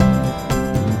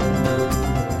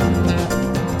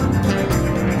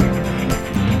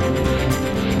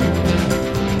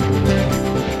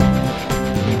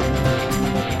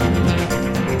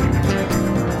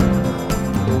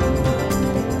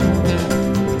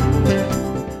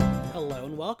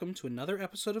welcome to another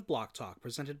episode of Block Talk,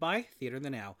 presented by Theater the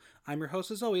Now. I'm your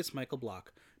host, as always, Michael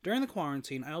Block. During the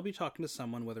quarantine, I will be talking to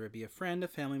someone, whether it be a friend, a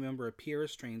family member, a peer, or a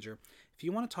stranger. If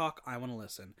you want to talk, I want to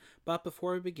listen. But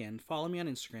before we begin, follow me on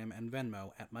Instagram and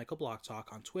Venmo at Michael Block Talk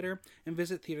on Twitter, and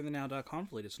visit theaterthenow.com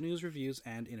for latest news, reviews,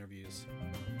 and interviews.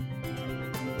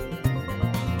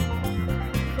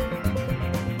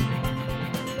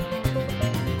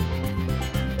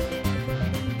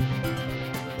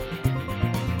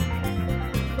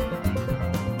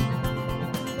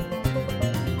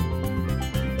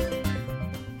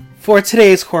 For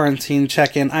today's quarantine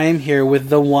check-in, I am here with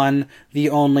the one,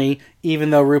 the only, even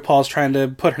though RuPaul's trying to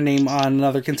put her name on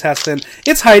another contestant,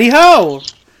 it's Heidi Ho!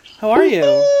 How are you?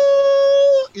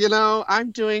 You know,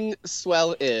 I'm doing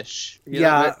swell-ish.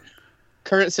 Yeah.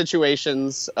 Current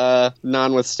situations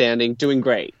notwithstanding, doing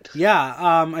great.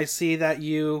 Yeah, I see that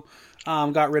you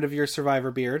got rid of your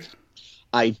Survivor beard.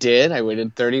 I did. I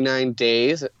waited 39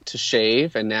 days to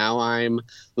shave, and now I'm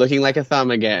looking like a thumb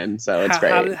again, so it's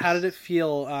great. How did it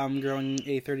feel growing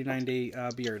a 39-day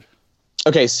beard?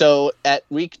 Okay, so at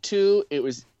week 2, it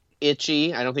was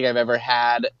itchy. I don't think I've ever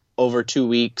had over 2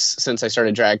 weeks since I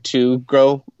started drag to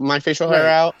grow my facial hair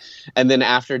out. And then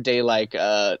after day,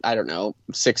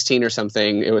 16 or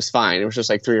something, it was fine. It was just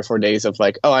like 3 or 4 days of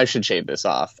like, oh, I should shave this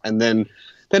off. And then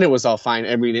it was all fine.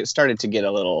 I mean, it started to get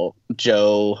a little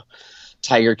Joe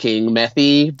Tiger King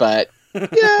methy, but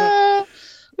yeah,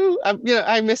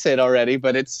 I miss it already,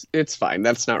 but it's fine.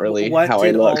 That's not really how I look. What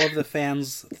did all of the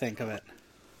fans think of it?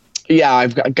 Yeah,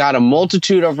 I've got a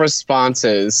multitude of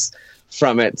responses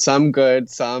from it. Some good,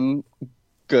 some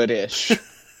goodish.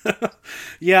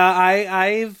 Yeah,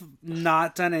 I've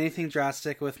not done anything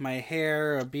drastic with my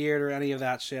hair, or beard, or any of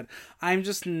that shit. I'm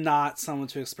just not someone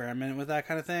to experiment with that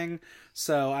kind of thing.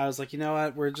 So I was like, you know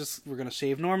what? We're going to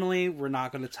shave normally. We're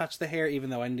not going to touch the hair, even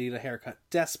though I need a haircut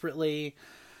desperately.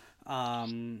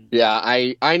 Yeah,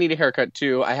 I need a haircut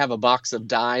too. I have a box of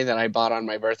dye that I bought on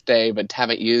my birthday, but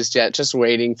haven't used yet. Just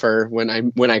waiting for when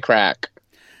I crack.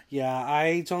 Yeah,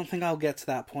 I don't think I'll get to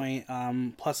that point.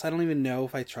 Plus, I don't even know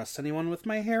if I trust anyone with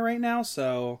my hair right now.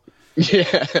 So,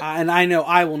 yeah, and I know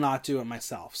I will not do it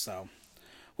myself. So,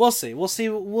 we'll see. We'll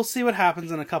see what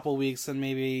happens in a couple weeks, and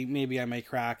maybe I may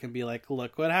crack and be like,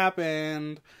 "Look what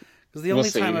happened." Because the only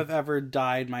time I've ever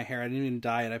dyed my hair, I didn't even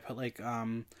dye it. I put like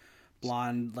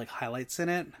blonde highlights in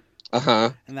it.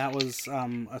 And that was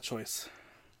a choice.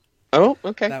 Oh,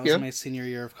 okay. That was my senior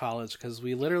year of college because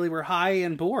we literally were high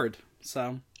and bored.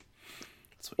 So.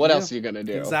 What else are you going to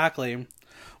do? Exactly.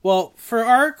 Well, for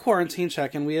our quarantine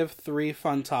check-in, we have 3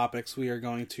 fun topics we are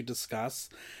going to discuss.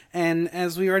 And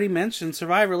as we already mentioned,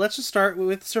 Survivor. Let's just start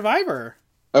with Survivor.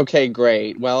 Okay,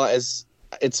 great. Well, as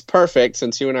it's perfect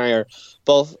since you and I are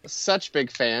both such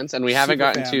big fans, and we haven't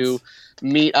gotten to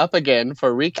meet up again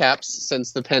for recaps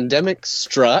since the pandemic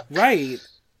struck. Right.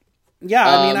 Yeah,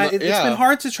 I mean, it's been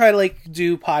hard to try to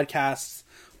do podcasts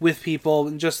with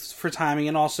people just for timing,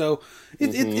 and also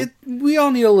we all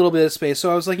need a little bit of space.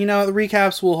 So I was like, the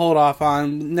recaps we'll hold off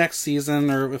on next season,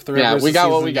 or if there ever is we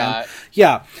got what we again. got.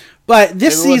 Yeah, but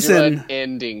this season, we'll do an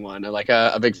ending one, like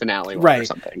a big finale one, right? Or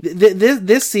something.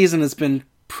 This season has been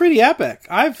pretty epic.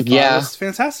 I've thought it was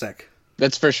fantastic.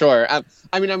 That's for sure.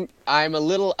 I mean, I'm a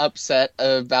little upset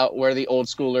about where the old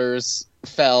schoolers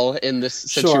fell in this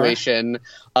situation,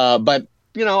 but.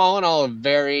 All in all, a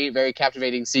very, very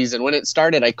captivating season. When it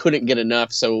started, I couldn't get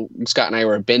enough, so Scott and I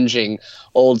were binging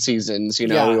old seasons. We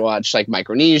watched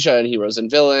Micronesia and Heroes and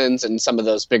Villains and some of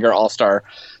those bigger all-star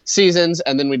seasons,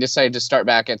 and then we decided to start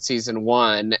back at season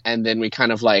 1, and then we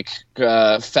kind of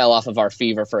fell off of our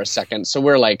fever for a second. So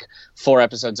we're 4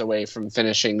 episodes away from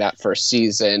finishing that first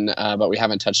season, but we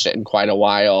haven't touched it in quite a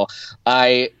while.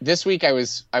 This week I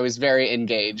was very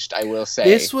engaged, I will say.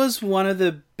 This was one of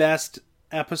the best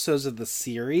episodes of the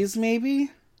series,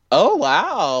 maybe. Oh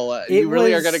wow, you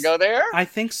really are going to go there? I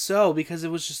think so, because it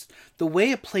was just the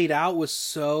way it played out was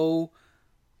so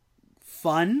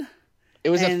fun.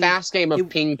 It was a fast game of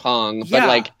ping pong,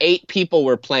 but 8 people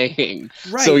were playing,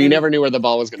 right? So you never knew where the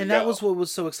ball was going to go. And that was what was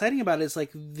so exciting about it. Is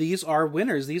these are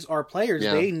winners, these are players.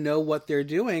 Yeah. They know what they're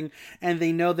doing, and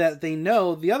they know that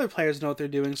the other players know what they're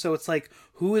doing. So it's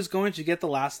who is going to get the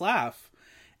last laugh?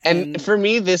 And for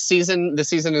me, the season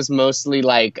is mostly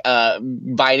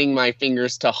biting my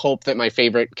fingers to hope that my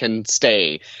favorite can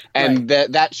stay. And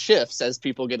that shifts as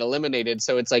people get eliminated.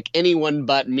 So it's anyone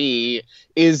but me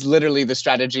is literally the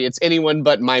strategy. It's anyone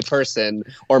but my person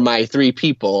or my 3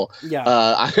 people. Yeah.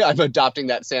 I'm adopting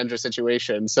that Sandra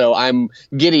situation. So I'm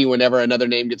giddy whenever another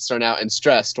name gets thrown out and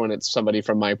stressed when it's somebody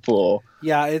from my pool.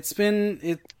 Yeah, it's been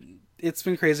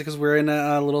crazy because we're in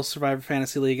a little Survivor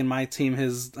Fantasy League, and my team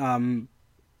has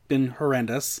been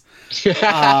horrendous.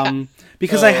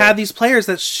 Because I had these players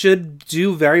that should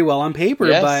do very well on paper,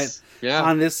 but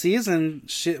on this season,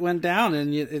 shit went down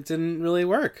and it didn't really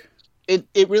work.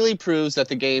 It really proves that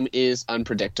the game is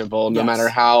unpredictable, no matter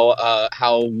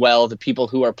how well the people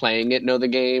who are playing it know the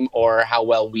game, or how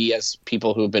well we as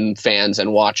people who've been fans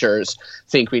and watchers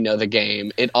think we know the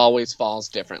game. It always falls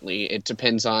differently. It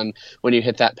depends on when you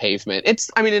hit that pavement.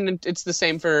 It's the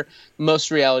same for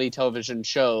most reality television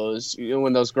shows. You know,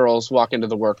 when those girls walk into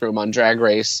the workroom on Drag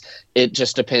Race, it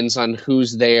just depends on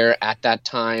who's there at that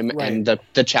time and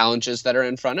the challenges that are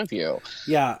in front of you.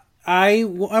 Yeah. I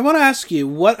want to ask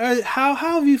you, how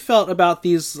have you felt about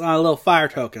these little fire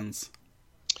tokens?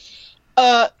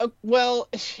 Well,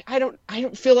 I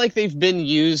don't feel like they've been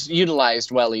utilized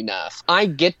well enough. I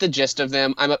get the gist of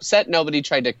them. I'm upset nobody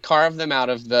tried to carve them out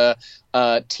of the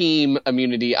team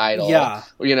immunity idol. Yeah.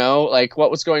 You know, like what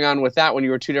was going on with that when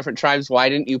you were two different tribes? Why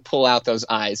didn't you pull out those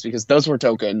eyes? Because those were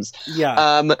tokens.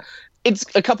 Yeah. It's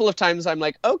a couple of times I'm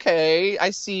like, okay, I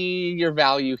see your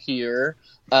value here.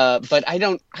 But I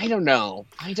don't know.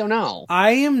 I've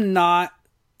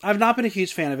not been a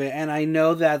huge fan of it, and I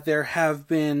know that there have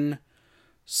been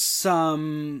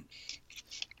some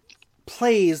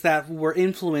plays that were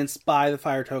influenced by the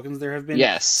fire tokens. There have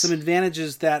been some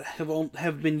advantages that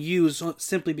have been used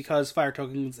simply because fire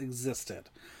tokens existed.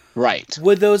 Right.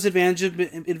 Would those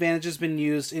advantages been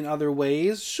used in other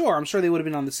ways? Sure, I'm sure they would have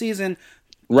been on the season.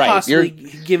 Right, possibly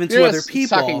given to other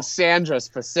people. You're talking Sandra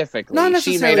specifically. Not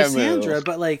necessarily she made a Sandra, move.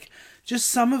 but like just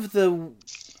some of the.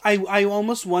 I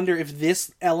almost wonder if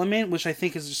this element, which I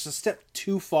think is just a step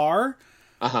too far,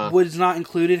 was not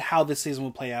included, how this season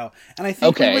will play out. And I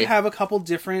think we would have a couple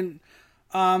different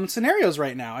scenarios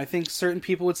right now. I think certain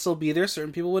people would still be there,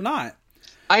 certain people would not.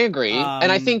 I agree, and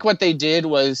I think what they did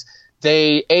was.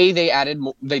 They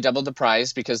doubled the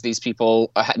prize because these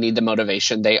people need the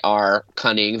motivation. They are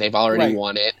cunning. They've already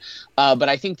won it. But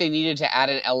I think they needed to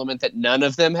add an element that none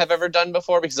of them have ever done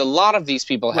before, because a lot of these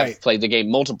people have played the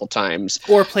game multiple times.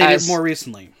 Or played it more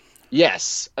recently.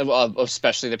 Yes,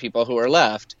 especially the people who are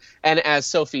left. And as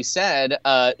Sophie said,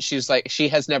 she's like,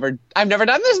 I've never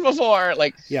done this before.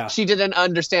 Like, she didn't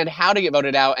understand how to get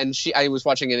voted out. And I was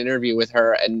watching an interview with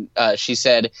her, and she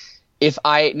said,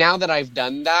 now that I've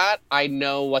done that, I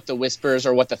know what the whispers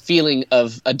or what the feeling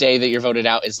of a day that you're voted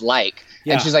out is like.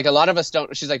 Yeah. And she's like, a lot of us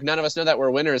don't. She's like, none of us know that we're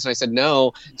winners. And I said,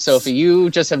 no, Sophie, you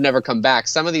just have never come back.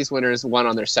 Some of these winners won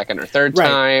on their second or third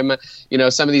time. You know,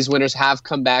 some of these winners have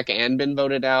come back and been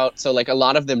voted out. So like a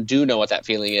lot of them do know what that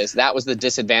feeling is. That was the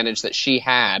disadvantage that she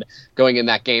had going in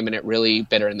that game, and it really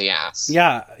bit her in the ass.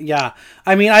 Yeah, yeah.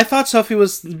 I mean, I thought Sophie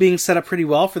was being set up pretty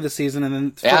well for the season, and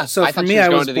then for me, I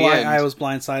was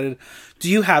blindsided. Do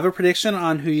you have a prediction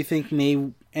on who you think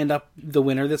may end up the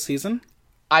winner this season?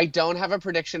 I don't have a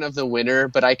prediction of the winner,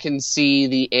 but I can see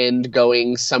the end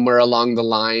going somewhere along the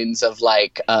lines of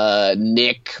like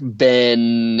Nick,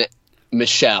 Ben,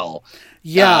 Michelle.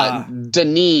 Yeah.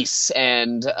 Denise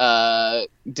and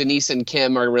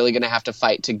Kim are really going to have to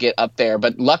fight to get up there.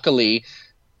 But luckily,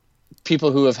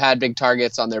 people who have had big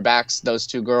targets on their backs, those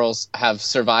two girls, have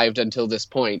survived until this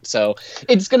point. So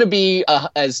it's going to be,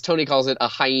 as Tony calls it, a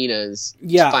hyenas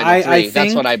final three.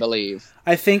 That's what I believe.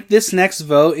 I think this next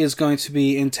vote is going to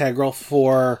be integral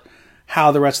for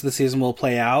how the rest of the season will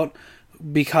play out.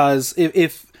 Because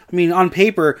if on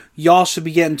paper, y'all should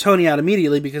be getting Tony out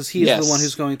immediately because he's the one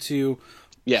who's going to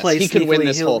play he could win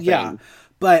this whole thing. Yeah.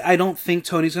 But I don't think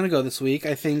Tony's going to go this week.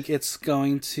 I think it's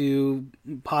going to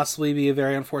possibly be a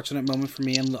very unfortunate moment for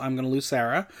me, and I'm going to lose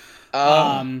Sarah.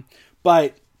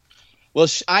 But well,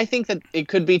 I think that it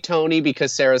could be Tony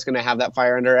because Sarah's going to have that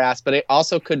fire under her ass, but it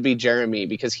also could be Jeremy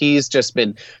because he's just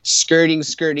been skirting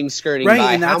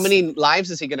by. How many lives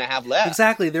is he going to have left?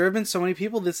 Exactly. There have been so many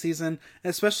people this season,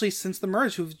 especially since the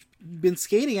merge, who've been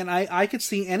skating, and I could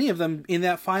see any of them in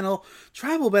that final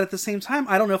tribal, but at the same time,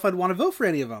 I don't know if I'd want to vote for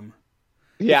any of them.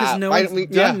 Yeah, because no one's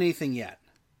done anything yet.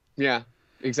 Yeah,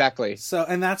 exactly. So,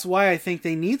 and that's why I think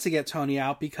they need to get Tony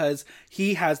out because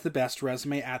he has the best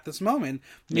resume at this moment.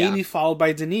 Maybe followed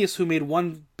by Denise, who made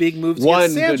one big move to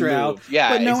get Sandra out. Yeah,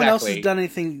 but no one else has done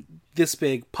anything this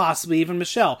big. Possibly even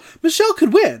Michelle. Michelle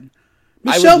could win.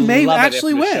 Michelle may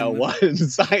actually win.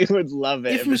 I would love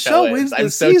it if Michelle wins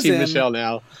this season. I'm so team Michelle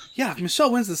now. Yeah, if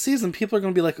Michelle wins the season, people are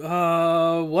going to be like,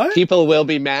 what? People will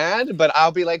be mad, but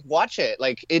I'll be like, watch it.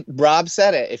 Like, Rob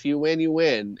said it. If you win, you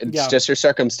win. It's just your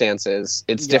circumstances.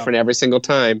 It's different every single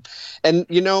time. And,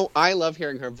 I love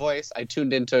hearing her voice. I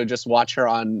tuned in to just watch her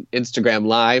on Instagram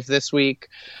Live this week.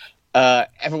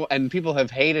 And people have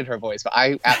hated her voice, but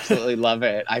I absolutely love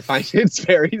it. I find it's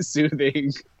very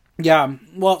soothing. Yeah.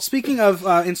 Well, speaking of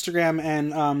Instagram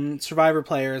and Survivor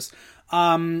players,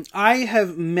 I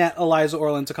have met Eliza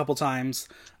Orland a couple times.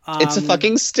 It's a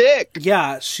fucking stick.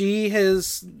 Yeah, she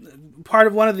has part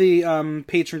of one of the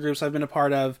patron groups I've been a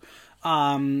part of.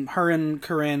 Her and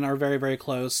Corinne are very, very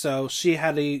close. So she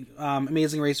had a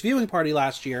Amazing Race viewing party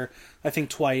last year, I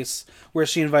think twice, where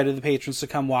she invited the patrons to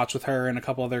come watch with her and a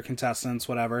couple other contestants,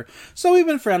 whatever. So we've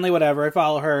been friendly, whatever. I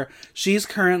follow her. She's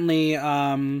currently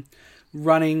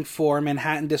running for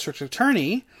Manhattan District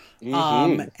Attorney.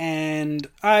 And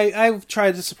I've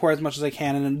tried to support as much as I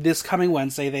can. And this coming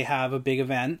Wednesday, they have a big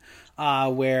event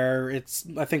where it's,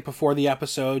 I think before the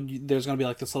episode, there's going to be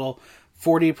like this little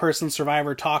 40-person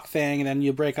Survivor talk thing, and then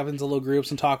you break up into little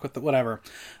groups and talk with whatever.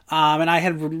 And I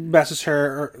had messaged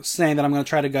her saying that I'm going to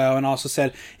try to go, and also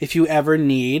said, if you ever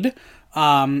need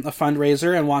a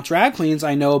fundraiser and want drag queens,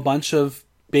 I know a bunch of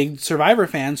big Survivor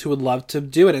fans who would love to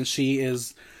do it, and she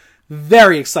is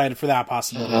very excited for that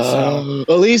possibility. So,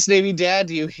 Elise, Navy Dad,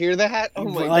 do you hear that? Oh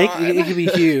my God. It could be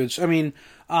huge. I mean,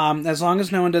 as long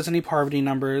as no one does any Parvati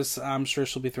numbers, I'm sure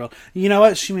she'll be thrilled. You know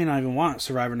what? She may not even want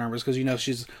Survivor numbers, because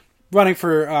she's running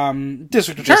for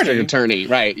district attorney. District attorney,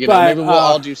 right. Maybe we'll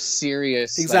all do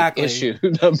serious issue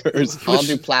numbers. I'll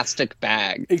do plastic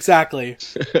bag. Exactly.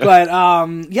 But,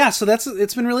 so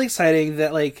it's been really exciting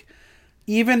that,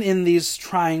 even in these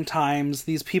trying times,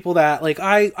 these people that,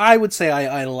 I would say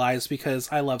I idolize because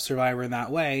I love Survivor in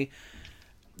that way,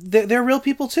 they're real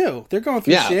people too. They're going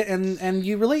through shit, and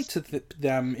you relate to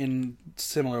them in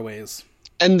similar ways.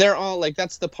 And they're all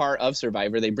that's the part of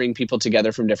Survivor. They bring people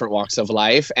together from different walks of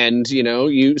life. And,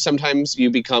 you sometimes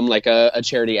you become a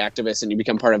charity activist and you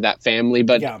become part of that family.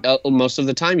 But most of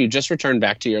the time you just return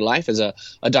back to your life as a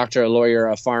doctor, a lawyer,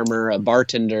 a farmer, a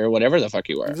bartender, whatever the fuck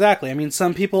you are. Exactly. I mean,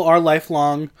 some people are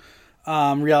lifelong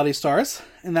reality stars,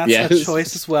 and that's a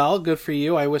choice as well. Good for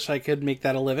you. I wish I could make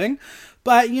that a living.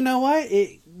 But you know what?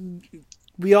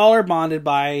 We all are bonded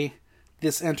by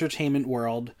this entertainment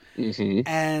world. Mm-hmm.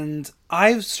 And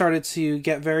I've started to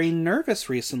get very nervous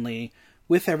recently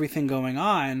with everything going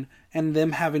on and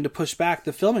them having to push back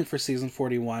the filming for season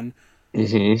 41.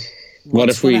 Mm-hmm.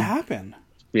 What's going to happen?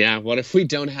 Yeah, what if we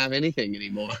don't have anything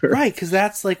anymore? Right, because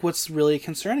that's what's really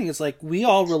concerning. It's we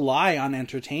all rely on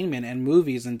entertainment and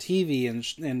movies and TV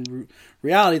and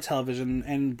reality television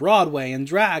and Broadway and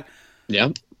drag. Yeah.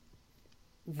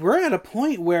 We're at a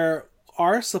point where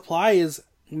our supply is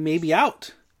maybe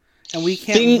out. And we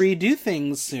can't redo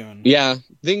things soon. Yeah,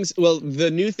 the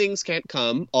new things can't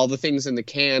come. All the things in the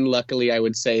can, luckily, I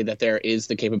would say that there is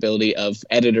the capability of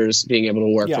editors being able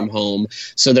to work from home.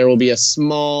 So there will be a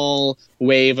small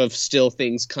wave of still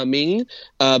things coming.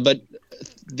 But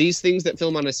these things that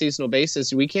film on a seasonal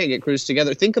basis, we can't get crews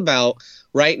together. Think about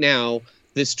right now,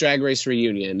 this Drag Race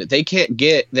reunion. They can't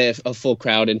get a full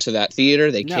crowd into that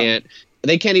theater. They can't.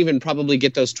 They can't even probably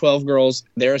get those 12 girls,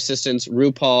 their assistants,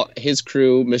 RuPaul, his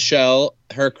crew, Michelle,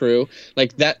 her crew.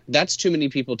 That's too many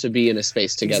people to be in a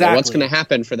space together. Exactly. What's going to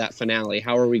happen for that finale?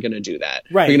 How are we going to do that?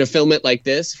 Right. We're going to film it like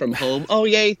this from home. Oh,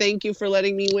 yay. Thank you for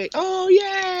letting me wait. Oh,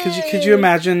 yay. Could you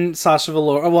imagine Sasha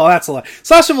Velour? Well, that's a lie.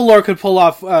 Sasha Velour could pull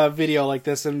off a video like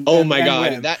this and oh my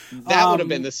God. Win. That would have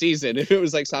been the season. If it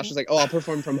was Sasha's I'll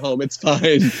perform from home. It's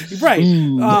fine.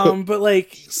 Right. But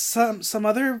some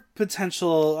other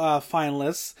potential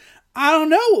finalists, I don't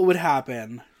know what would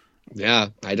happen. Yeah,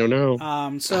 I don't know.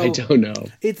 So I don't know.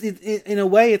 It in a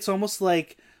way, it's almost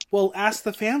well, ask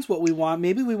the fans what we want.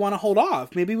 Maybe we want to hold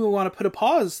off. Maybe we want to put a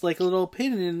pause, a little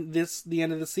pin in the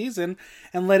end of the season,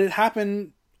 and let it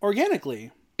happen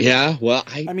organically. Yeah, well,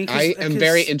 I am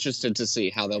very interested to see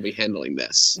how they'll be handling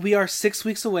this. We are 6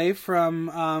 weeks away from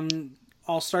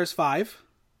All Stars 5.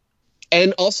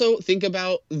 And also think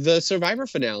about the Survivor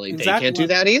finale. Exactly. They can't do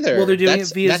that either. Well, they're doing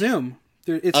it via Zoom.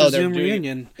 It's a Zoom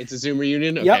reunion. It's a Zoom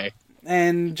reunion? Okay. Yep.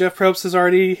 And Jeff Probst is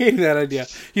already hating that idea.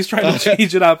 He's trying to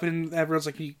change it up, and everyone's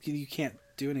like, you can't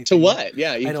do anything. To what?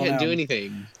 Yeah, you can't do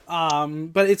anything.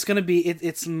 But it's going to be,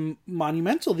 it's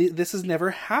monumental. This has never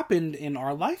happened in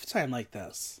our lifetime like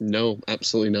this. No,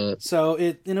 absolutely not. So,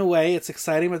 in a way, it's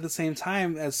exciting, but at the same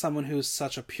time, as someone who's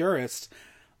such a purist,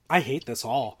 I hate this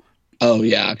all. Oh,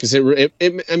 yeah, because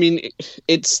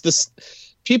it's this...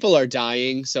 People are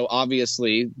dying, so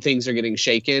obviously things are getting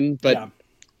shaken, but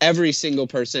every single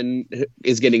person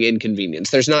is getting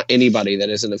inconvenienced. There's not anybody that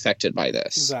isn't affected by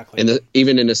this. Exactly.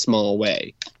 Even in a small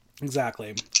way.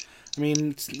 Exactly. I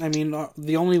mean,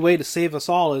 the only way to save us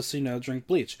all is, drink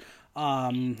bleach.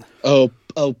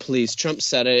 Oh, please. Trump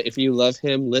said it. If you love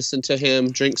him, listen to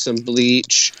him. Drink some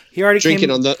bleach. He already came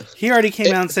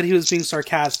out and said he was being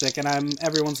sarcastic, and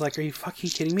everyone's like, are you fucking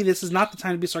kidding me? This is not the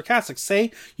time to be sarcastic.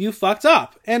 Say you fucked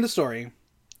up. End of story.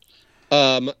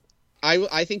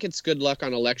 I think it's good luck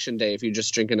on election day if you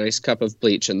just drink a nice cup of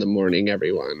bleach in the morning,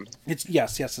 everyone.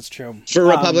 Yes, it's true. For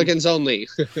Republicans only.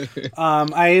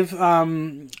 I've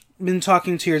been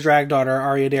talking to your drag daughter,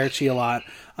 Aria Derchi, a lot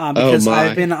because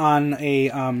I've been on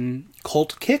a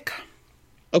cult kick.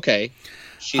 Okay.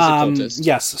 She's a cultist.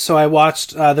 Yes, so I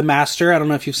watched The Master. I don't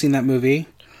know if you've seen that movie.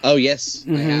 Oh, yes,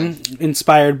 I have.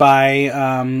 Inspired by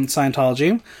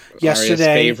Scientology. Yesterday,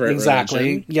 Aria's favorite exactly.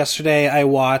 religion. Yesterday, I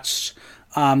watched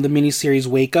the miniseries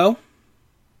Waco.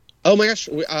 Oh my gosh,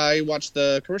 I watched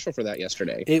the commercial for that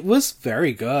yesterday. It was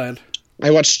very good. I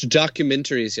watched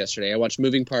documentaries yesterday. I watched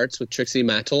Moving Parts with Trixie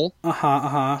Mattel.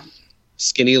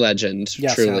 Skinny legend,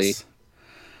 yes, truly. Yes.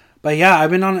 But yeah, I've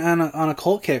been on a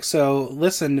cult kick. So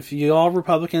listen, if you all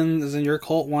Republicans in your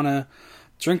cult want to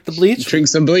drink the bleach, drink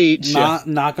some bleach. Not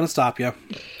going to stop you.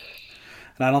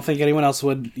 And I don't think anyone else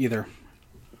would either.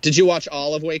 Did you watch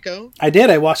all of Waco? I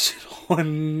did. I watched it all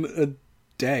in a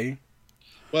day.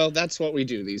 Well, that's what we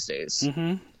do these days.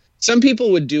 Mm-hmm. Some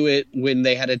people would do it when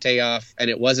they had a day off, and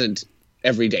it wasn't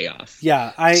every day off.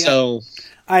 Yeah,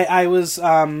 I was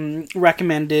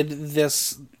recommended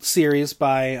this series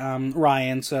by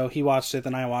Ryan, so he watched it,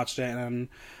 then I watched it, and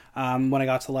when I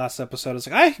got to the last episode, I was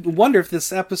like, I wonder if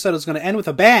this episode is going to end with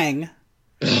a bang.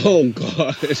 Oh,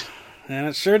 God. And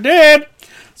it sure did.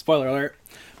 Spoiler alert.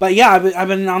 But yeah, I've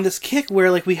been on this kick where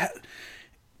like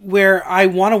where I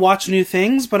want to watch new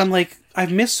things, but I'm like,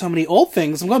 I've missed so many old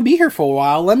things. I'm going to be here for a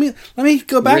while. Let me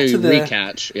go back to the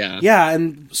recatch. Yeah. Yeah,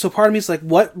 and so part of me is like,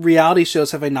 what reality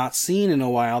shows have I not seen in a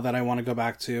while that I want to go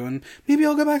back to? And maybe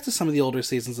I'll go back to some of the older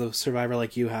seasons of Survivor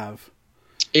like you have.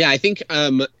 Yeah, I think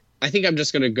I'm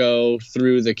just going to go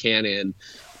through the canon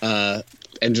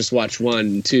and just watch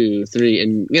 1, 2, 3,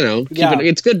 and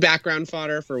it's good background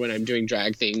fodder for when I'm doing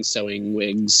drag things, sewing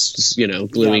wigs,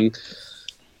 gluing,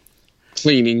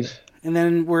 cleaning. And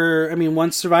then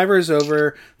once Survivor is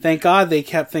over, thank God they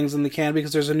kept things in the can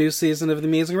because there's a new season of The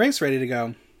Amazing Race ready to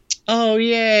go. Oh,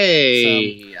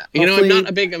 yay. So, I'm not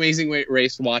a big Amazing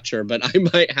Race watcher, but I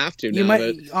might have to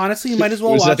now. Honestly, you might as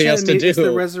well watch it. Maybe it's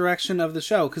the resurrection of the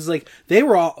show. Because they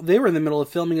were in the middle of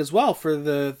filming as well for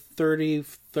the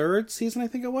 33rd season, I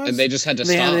think it was. And they just had to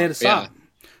stop. They had to stop.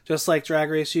 Yeah. Just like Drag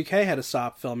Race UK had to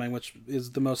stop filming, which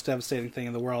is the most devastating thing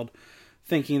in the world,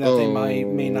 thinking that they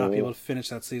may not be able to finish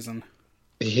that season.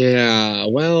 Yeah,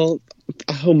 well,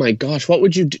 oh my gosh, what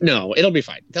would you do? No, it'll be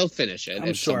fine. They'll finish it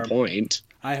at some point.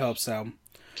 I hope so.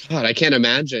 God, I can't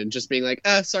imagine just being like,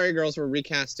 sorry girls, we're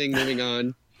recasting, moving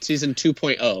on. Season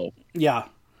 2.0. Yeah.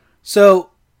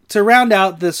 So, to round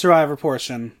out the Survivor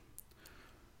portion,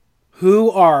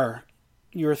 who are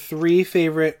your 3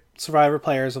 favorite Survivor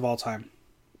players of all time?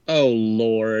 Oh,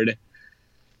 Lord.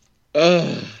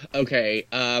 Ugh. Okay,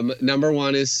 number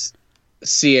 1 is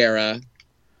Sierra.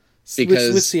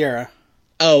 Because with Sierra.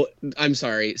 Oh, I'm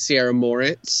sorry, Sierra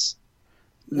Moritz.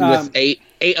 With 8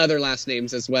 other last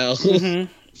names as well. Mm-hmm.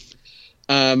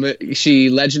 She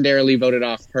legendarily voted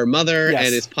off her mother and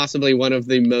is possibly one of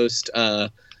the most, I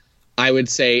would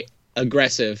say,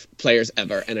 aggressive players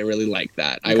ever, and I really like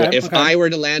that. If I were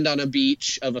to land on a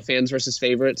beach of a fans versus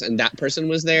favorites and that person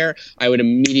was there, I would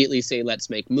immediately say, let's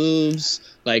make moves.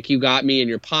 Like, you got me in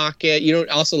your pocket. You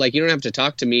don't have to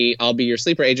talk to me. I'll be your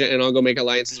sleeper agent and I'll go make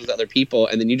alliances with other people,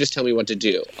 and then you just tell me what to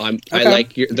do. I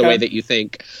like the way that you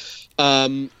think.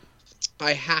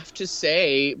 I have to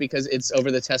say, because it's over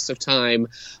the test of time,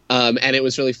 and it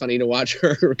was really funny to watch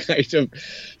her kind of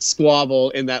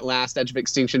squabble in that last Edge of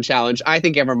Extinction challenge. I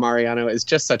think Amber Mariano is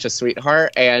just such a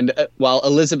sweetheart. And while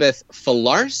Elizabeth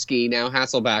Filarski, now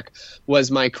Hasselbeck,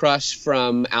 was my crush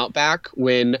from Outback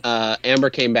when Amber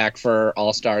came back for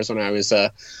All Stars when I was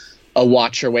a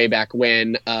watcher way back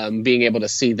when, being able to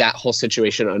see that whole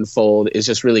situation unfold is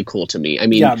just really cool to me. I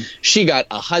mean, She got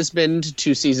a husband,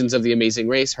 2 seasons of The Amazing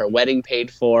Race, her wedding paid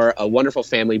for, a wonderful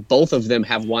family. Both of them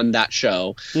have won that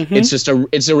show. Mm-hmm.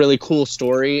 It's a really cool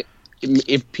story.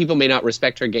 If people may not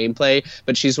respect her gameplay,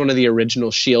 but she's one of the original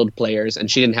S.H.I.E.L.D. players, and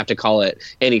she didn't have to call it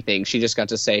anything. She just got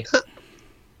to say,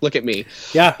 look at me.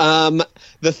 Yeah.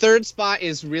 The third spot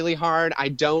is really hard. I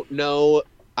don't know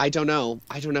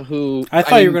who. I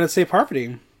thought you were going to say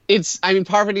Parvati.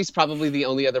 Parvati's probably the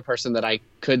only other person that I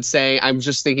could say. I'm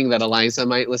just thinking that Eliza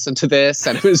might listen to this,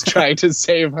 and I was trying to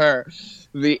save her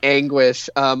the anguish.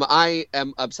 I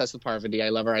am obsessed with Parvati. I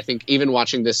love her. I think even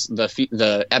watching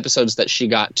the episodes that she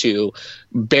got to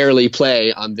barely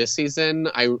play on this season,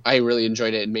 I really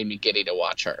enjoyed it and made me giddy to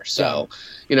watch her. So,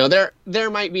 there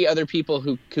might be other people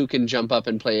who can jump up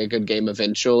and play a good game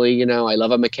eventually. I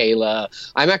love a Michaela.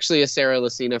 I'm actually a Sarah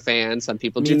Lucina fan. Some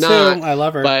people do not. I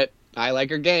love her. But I like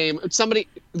her game.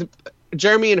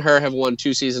 Jeremy and her have won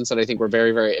 2 seasons that I think were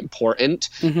very, very important.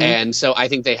 Mm-hmm. And so I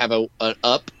think they have an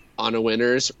up on a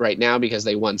winners right now because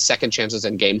they won Second Chances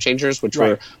and Game Changers, which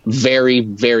were very,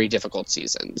 very difficult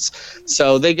seasons.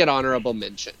 So they get honorable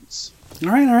mentions. All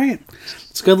right.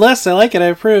 It's a good list. I like it. I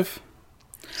approve.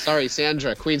 Sorry,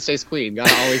 Sandra. Queen stays queen.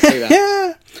 Gotta always say that.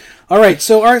 Yeah. All right.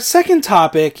 So our second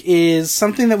topic is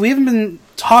something that we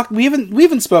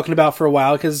haven't spoken about for a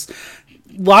while because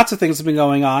lots of things have been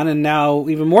going on, and now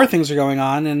even more things are going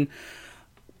on. And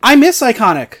I miss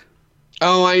Iconic.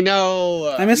 Oh, I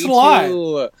know. I miss it a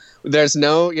lot. There's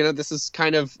no, this is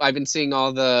kind of, I've been seeing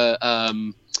all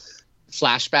the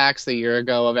flashbacks the year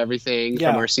ago of everything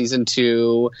from our season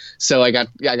 2. So I got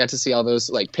to see all those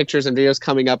like pictures and videos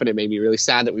coming up, and it made me really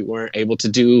sad that we weren't able to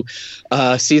do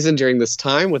a season during this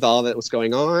time with all that was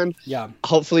going on. Yeah.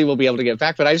 Hopefully we'll be able to get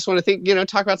back, but I just want to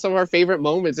talk about some of our favorite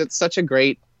moments. It's such a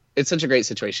great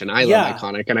situation. I love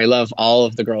Iconic, and I love all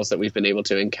of the girls that we've been able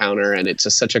to encounter, and it's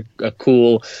just such a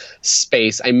cool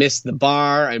space. I miss the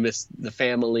bar. I miss the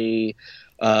family.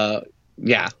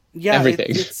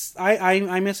 Everything.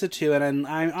 I miss it too, and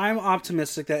I'm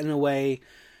optimistic that in a way,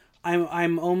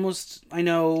 I'm almost, I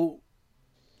know,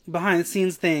 behind the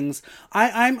scenes things.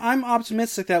 I'm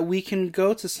optimistic that we can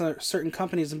go to certain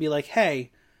companies and be like,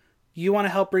 hey, you want to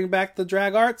help bring back the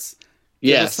drag arts?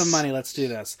 Give us some money. Let's do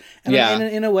this. And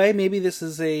in a way, maybe this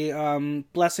is a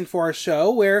blessing for our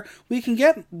show where we can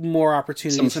get more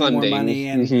opportunities and more money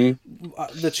and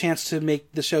the chance to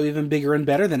make the show even bigger and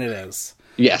better than it is.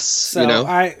 Yes. So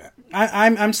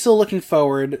I'm still looking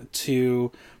forward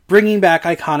to bringing back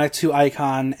Iconic to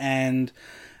Icon and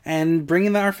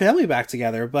bringing our family back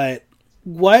together. But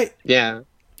what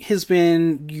has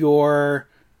been your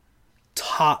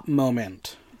top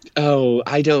moment? Oh,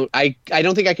 I don't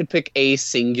think I could pick a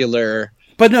singular.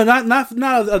 But no, not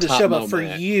of the show, but for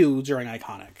you during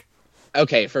Iconic.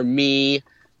 Okay, for me,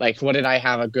 like, what did I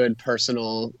have a good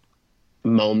personal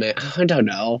moment? I don't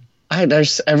know.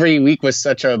 There's every week was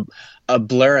such a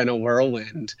blur and a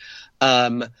whirlwind.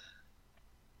 I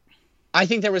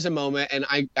think there was a moment, and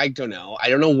I don't know. I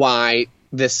don't know why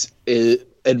this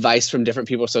advice from different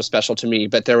people is so special to me,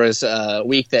 but there was a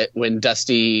week that when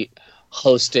Dusty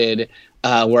hosted.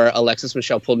 Where Alexis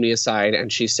Michelle pulled me aside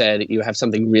and she said, you have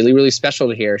something really, really special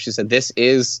to hear. She said, this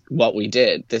is what we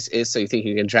did. This is So You Think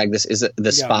You Can Drag. This is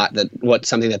the spot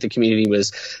something that the community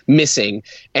was missing.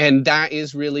 And that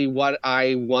is really what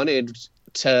I wanted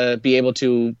to be able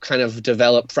to kind of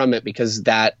develop from it, because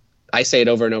I say it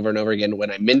over and over and over again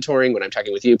when I'm mentoring, when I'm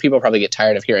talking with you. People probably get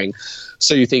tired of hearing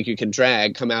So You Think You Can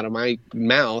Drag come out of my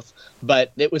mouth.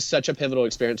 But it was such a pivotal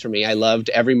experience for me. I loved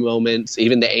every moment,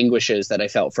 even the anguishes that I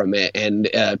felt from it. And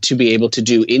to be able to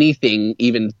do anything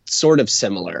even sort of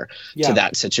similar to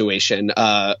that situation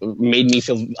made me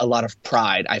feel a lot of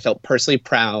pride. I felt personally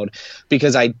proud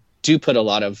because I do put a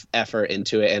lot of effort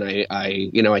into it, and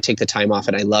I take the time off,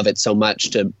 and I love it so much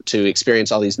to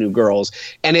experience all these new girls.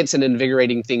 And it's an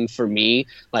invigorating thing for me.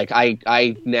 Like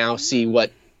I now see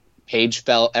what Paige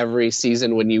felt every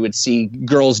season when you would see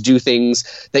girls do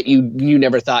things that you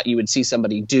never thought you would see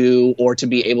somebody do, or to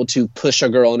be able to push a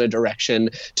girl in a direction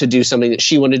to do something that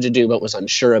she wanted to do but was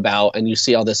unsure about, and you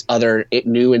see all this other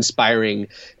new, inspiring,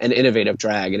 and innovative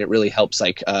drag, and it really helps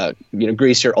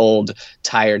grease your old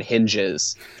tired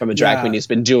hinges from a drag queen who's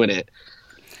been doing it.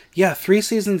 Yeah, 3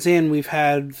 seasons in, we've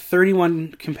had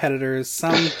 31 competitors.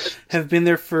 Some have been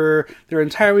there for their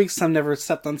entire week. Some never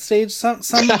stepped on stage. Some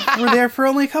were there for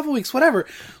only a couple weeks. Whatever.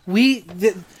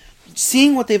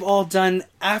 Seeing what they've all done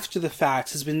after the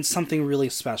fact has been something really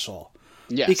special.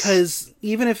 Yes. Because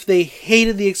even if they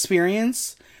hated the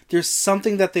experience, there's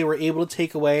something that they were able to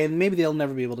take away, and maybe they'll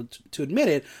never be able to admit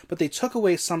it, but they took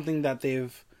away something that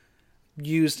they've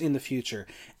used in the future.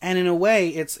 And in a way,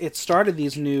 it started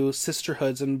these new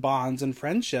sisterhoods and bonds and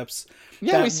friendships.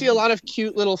 Yeah, we see a lot of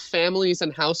cute little families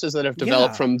and houses that have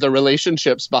developed from the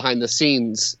relationships behind the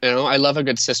scenes. I love a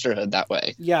good sisterhood that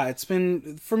way. Yeah, it's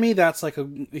been, for me, that's like a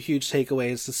huge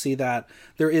takeaway, is to see that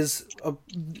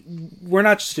we're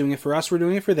not just doing it for us, we're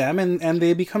doing it for them, and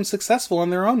they become successful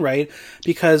in their own right,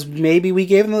 because maybe we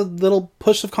gave them a little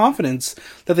push of confidence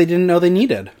that they didn't know they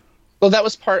needed. Well, that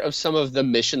was part of some of the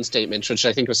mission statements, which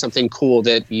I think was something cool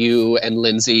that you and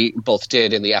Lindsay both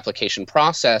did in the application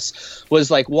process, was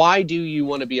like, why do you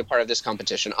want to be a part of this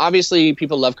competition? Obviously,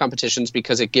 people love competitions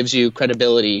because it gives you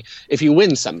credibility if you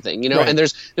win something, right. And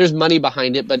there's money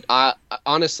behind it. But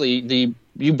honestly,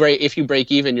 if you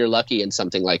break even, you're lucky in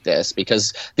something like this,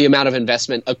 because the amount of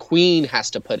investment a queen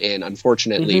has to put in,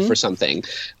 unfortunately, for something.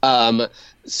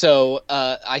 So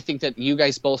I think that you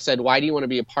guys both said, why do you want to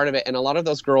be a part of it? And a lot of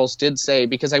those girls did say,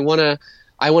 because I want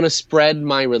want to spread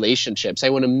my relationships. I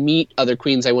want to meet other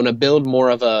queens. I want to build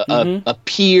more of a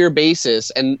peer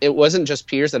basis. And it wasn't just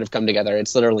peers that have come together.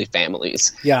 It's literally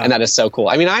families. Yeah. And that is so cool.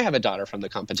 I mean, I have a daughter from the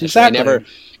competition. Exactly. I never,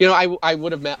 you know, I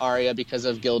would have met Aria because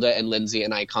of Gilda and Lindsay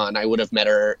and Icon. I would have met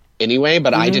her anyway,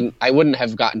 but I wouldn't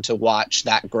have gotten to watch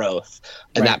that growth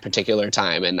in that particular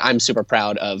time. And I'm super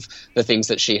proud of the things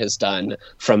that she has done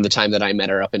from the time that I met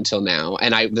her up until now.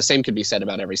 And the same could be said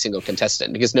about every single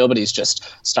contestant, because nobody's just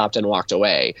stopped and walked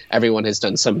away. Everyone has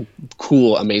done some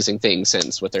cool, amazing things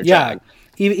since with their drag.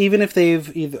 Even if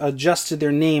they've either adjusted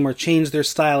their name or changed their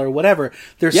style or whatever,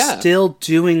 they're still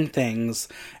doing things.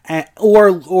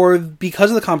 Or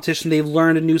because of the competition, they've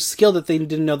learned a new skill that they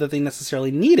didn't know that they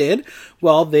necessarily needed.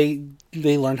 Well, they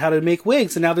learned how to make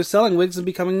wigs, and now they're selling wigs and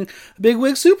becoming a big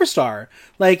wig superstar.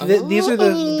 Like these are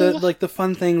the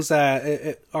fun things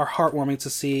that are heartwarming to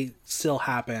see still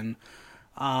happen.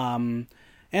 And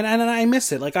I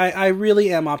miss it. Like I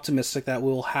really am optimistic that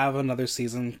we'll have another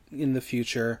season in the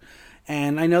future.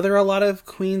 And I know there are a lot of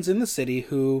queens in the city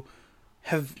who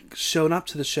have shown up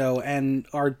to the show and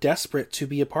are desperate to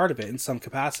be a part of it in some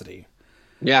capacity.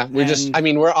 Yeah,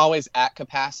 we're always at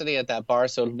capacity at that bar,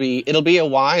 so it'll be a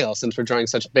while since we're drawing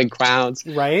such big crowds.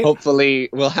 Right. Hopefully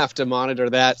we'll have to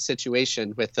monitor that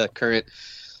situation with the current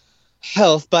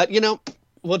health, but you know,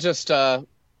 we'll just I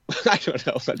don't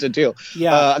know what to do.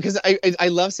 Yeah. Because I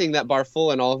love seeing that bar full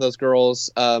and all of those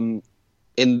girls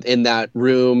in that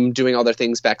room doing all their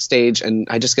things backstage, and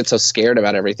I just get so scared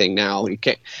about everything now.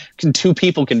 Two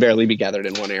people can barely be gathered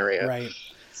in one area. Right.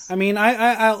 I mean,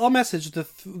 I'll message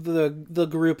the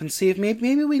group and see if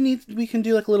maybe we can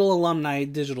do like a little alumni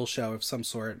digital show of some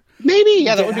sort. Maybe,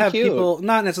 yeah, that would be have cute. People,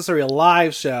 not necessarily a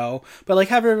live show, but like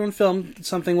have everyone film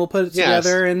something. We'll put it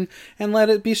together and let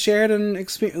it be shared and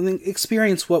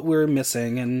experience what we're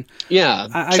missing. And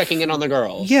checking in on the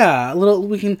girls. Yeah,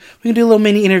 we can do little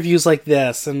mini interviews like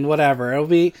this and whatever. It'll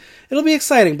be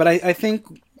exciting. But I think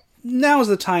now is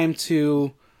the time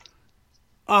to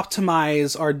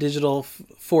optimize our digital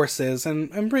forces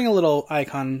and bring a little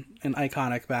Icon and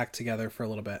Iconic back together for a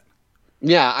little bit.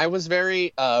 Yeah, I was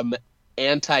very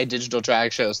anti-digital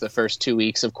drag shows the first 2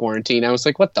 weeks of quarantine. I was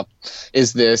like, what the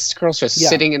is this? Girls just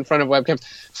sitting in front of webcams,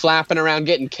 flapping around,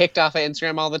 getting kicked off of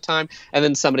Instagram all the time. And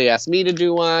then somebody asked me to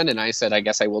do one, and I said, I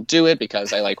guess I will do it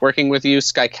because I like working with you,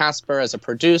 Sky Casper, as a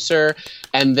producer.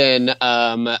 And then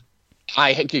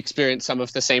I had experienced some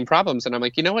of the same problems, and I'm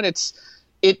like, you know what,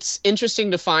 it's interesting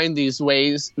to find these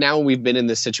ways. Now we've been in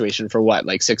this situation for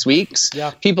like 6 weeks.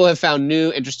 Yeah. People have found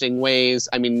new, interesting ways.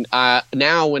 I mean,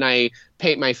 now when I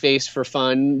paint my face for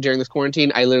fun during this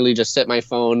quarantine, I literally just sit my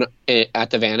phone at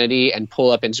the vanity and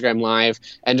pull up Instagram Live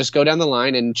and just go down the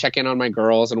line and check in on my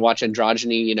girls and watch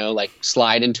androgyny, you know, like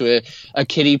slide into a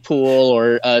kiddie pool,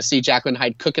 or see Jacqueline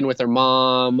Hyde cooking with her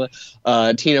mom,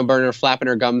 Tina Burner flapping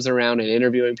her gums around and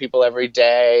interviewing people every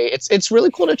day. It's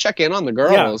really cool to check in on the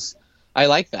girls. Yeah. I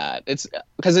like that. It's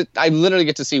because I literally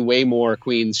get to see way more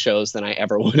Queens shows than I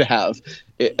ever would have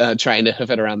trying to hoof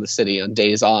it around the city on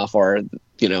days off, or,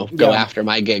 you know, go after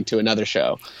my gig to another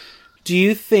show. Do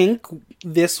you think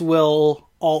this will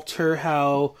alter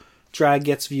how drag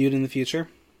gets viewed in the future?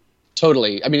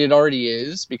 Totally. I mean, it already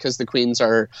is, because the Queens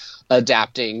are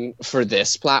adapting for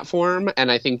this platform. And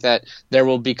I think that there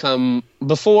will become,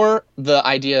 before, the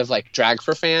idea of like drag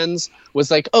for fans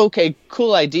was like, okay,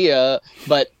 cool idea,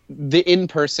 but the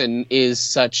in-person is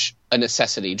such a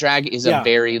necessity. Drag is a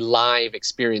very live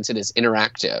experience. It is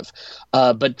interactive.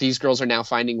 But these girls are now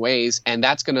finding ways, and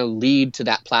that's going to lead to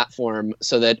that platform,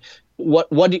 so that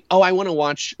I want to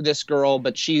watch this girl,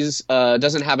 but she's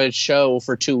doesn't have a show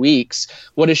for 2 weeks.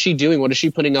 What is she doing? What is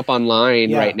she putting up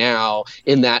online right now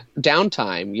in that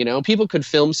downtime? You know, people could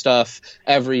film stuff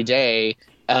every day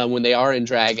when they are in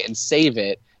drag and save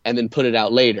it and then put it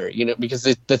out later, you know, because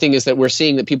the thing is that we're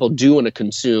seeing that people do want to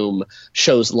consume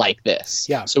shows like this.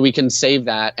 Yeah. So we can save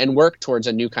that and work towards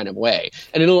a new kind of way.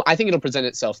 And I think it'll present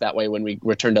itself that way when we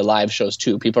return to live shows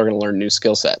too. People are going to learn new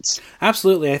skill sets.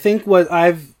 Absolutely. I think what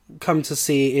I've come to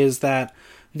see is that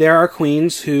there are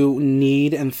queens who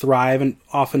need and thrive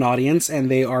off an audience,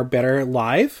 and they are better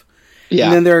live. Yeah.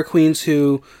 And then there are queens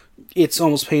who it's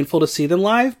almost painful to see them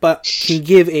live, but can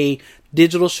give a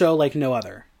digital show like no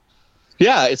other.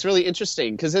 Yeah, it's really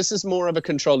interesting because this is more of a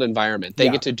controlled environment. They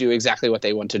get to do exactly what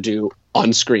they want to do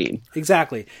on screen.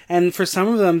 Exactly. And for some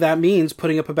of them, that means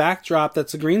putting up a backdrop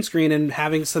that's a green screen and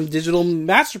having some digital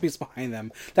masterpiece behind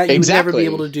them that you would never be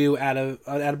able to do at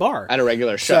a bar. At a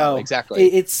regular show, so exactly.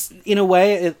 It's, in a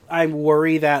way, I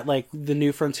worry that like the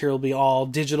new frontier will be all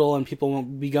digital and people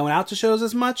won't be going out to shows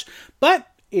as much, but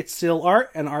it's still art,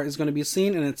 and art is going to be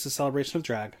seen, and it's a celebration of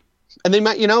drag. And they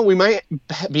might, we might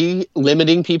be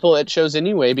limiting people at shows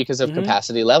anyway because of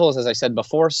capacity levels, as I said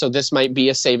before. So this might be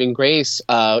a saving grace.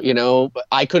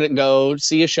 I couldn't go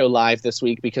see a show live this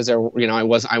week because I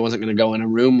wasn't going to go in a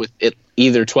room with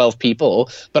either 12 people,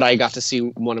 but I got to see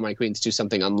one of my queens do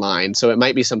something online. So it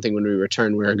might be something when we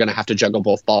return, we're going to have to juggle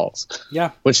both balls.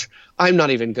 Yeah. Which I'm not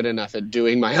even good enough at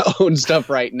doing my own stuff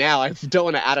right now. I don't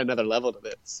want to add another level to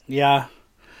this. Yeah.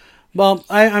 Well,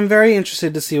 I'm very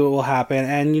interested to see what will happen.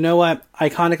 And you know what?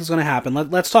 Iconic is going to happen.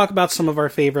 Let's talk about some of our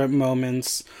favorite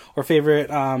moments or favorite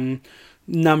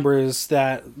numbers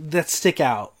that stick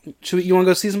out. You want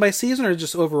to go season by season or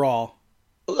just overall?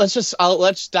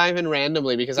 Let's dive in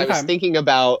randomly because I was thinking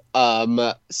about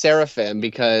Seraphim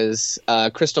because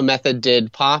Crystal Method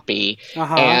did Poppy,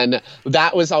 and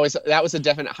that was a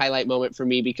definite highlight moment for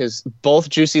me because both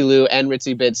Juicy Lou and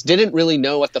Ritzy Bits didn't really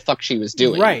know what the fuck she was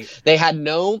doing. Right. They had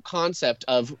no concept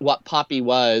of what Poppy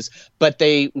was, but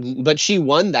she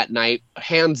won that night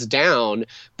hands down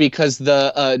because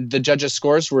the judges'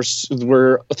 scores were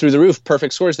through the roof,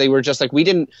 perfect scores. They were just like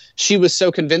she was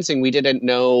so convincing we didn't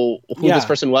know who this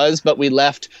person was, but we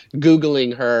left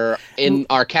Googling her in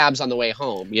our cabs on the way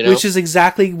home, Which is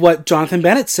exactly what Jonathan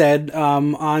Bennett said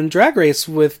on Drag Race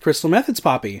with Crystal Method's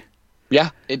Poppy.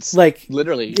 Yeah, it's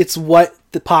literally it's what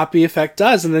the Poppy effect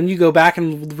does, and then you go back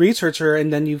and research her,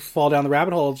 and then you fall down the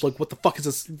rabbit hole of like, what the fuck is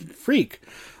this freak?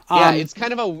 Yeah, it's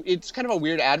kind of a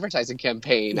weird advertising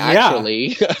campaign,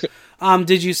 actually. Yeah.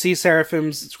 Did you see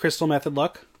Seraphim's Crystal Method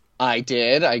look? I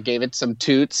did. I gave it some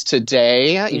toots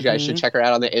today. You guys should check her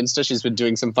out on the Insta. She's been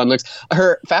doing some fun looks.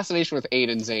 Her fascination with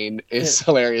Aiden Zane is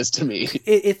hilarious to me.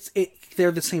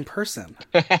 They're the same person.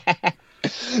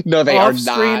 No, they are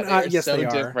not. They're yes, so they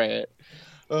are. Different.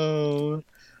 Oh.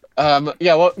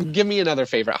 Yeah, well, give me another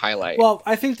favorite highlight. Well,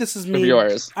 I think this is me. Of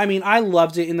yours. I mean, I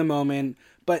loved it in the moment,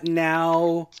 but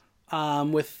now,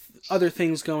 with other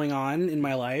things going on in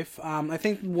my life, I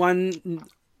think one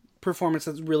performance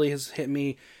that really has hit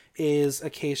me is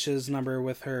Acacia's number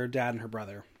with her dad and her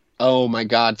brother. Oh my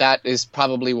God, that is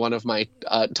probably one of my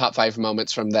top 5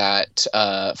 moments from that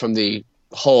from the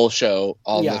whole show.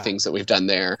 All the things that we've done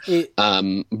there,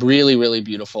 really, really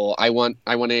beautiful. I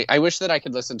wish that I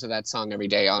could listen to that song every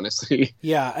day. Honestly,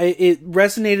 yeah, it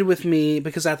resonated with me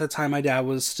because at the time my dad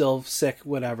was still sick,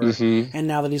 whatever, and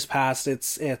now that he's passed,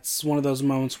 it's one of those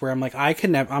moments where I'm like,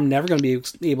 I'm never going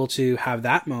to be able to have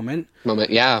that moment.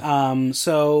 Yeah.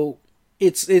 So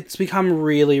it's become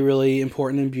really, really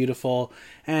important and beautiful,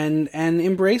 and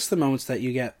embrace the moments that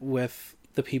you get with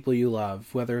the people you love,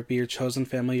 whether it be your chosen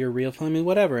family, your real family,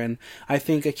 whatever. And I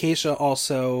think Acacia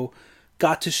also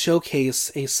got to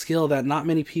showcase a skill that not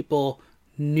many people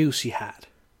knew she had.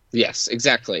 Yes,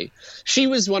 exactly. She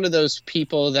was one of those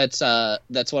people that's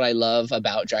what I love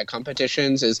about drag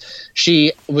competitions is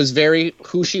she was very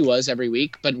who she was every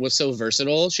week, but was so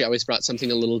versatile. She always brought something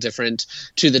a little different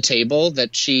to the table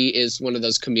that she is one of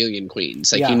those chameleon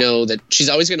queens. Like, that she's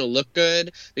always going to look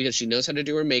good because she knows how to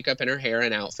do her makeup and her hair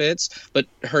and outfits, but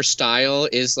her style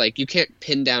is like, you can't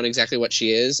pin down exactly what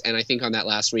she is. And I think on that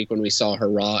last week when we saw her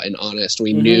raw and honest,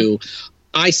 we knew,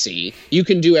 I see. You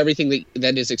can do everything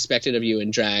that is expected of you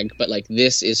in drag, but like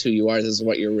this is who you are. This is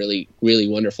what you're really, really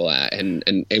wonderful at, and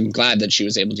I'm glad that she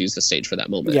was able to use the stage for that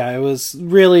moment. Yeah, it was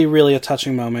really, really a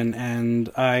touching moment,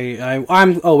 and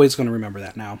I'm always going to remember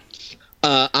that now.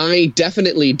 I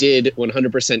definitely did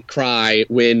 100% cry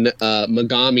when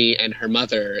Megami and her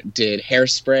mother did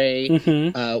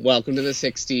Hairspray. Welcome to the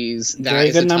 60s. That Very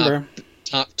is good a number.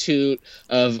 Top toot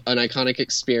of an iconic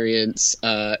experience.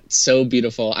 So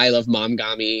beautiful. I love Mom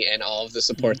Gami and all of the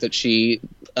support that she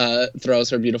throws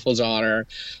her beautiful daughter.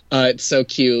 It's so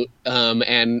cute.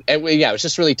 And it was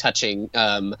just really touching.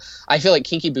 I feel like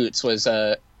Kinky Boots was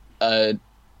a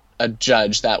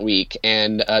judge that week,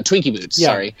 and Twinkie Boots,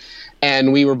 sorry.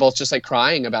 And we were both just like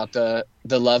crying about the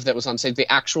love that was on stage.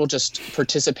 The actual just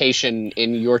participation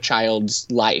in your child's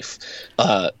life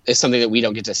is something that we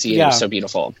don't get to see. And it was so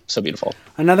beautiful. So beautiful.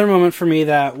 Another moment for me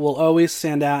that will always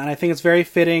stand out, and I think it's very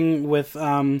fitting with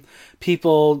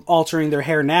people altering their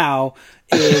hair now,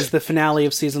 is the finale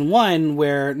of season 1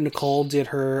 where Nicole did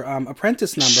her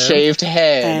apprentice number. Shaved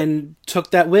head. And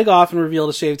took that wig off and revealed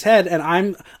a shaved head.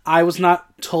 And I was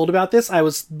not told about this. I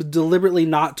was deliberately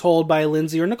not told by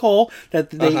Lindsay or Nicole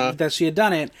that she had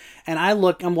done it. And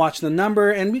I'm watching the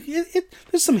number, and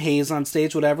there's some haze on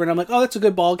stage, whatever. And I'm like, oh, that's a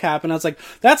good ball cap. And I was like,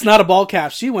 that's not a ball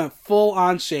cap. She went full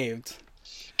on shaved.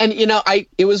 And,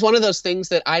 it was one of those things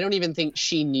that I don't even think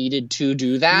she needed to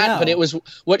do that, No. but it was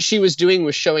what she was doing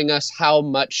was showing us how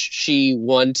much she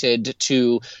wanted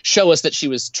to show us that she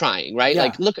was trying, right? Yeah.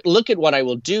 Like, look at what I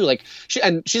will do. Like,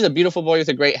 she's a beautiful boy with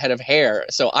a great head of hair.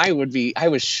 So I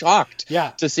was shocked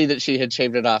to see that she had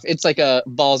shaved it off. It's like a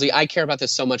ballsy, I care about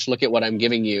this so much, look at what I'm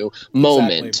giving you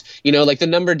moment. Exactly. Like the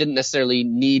number didn't necessarily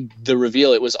need the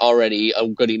reveal. It was already a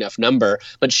good enough number,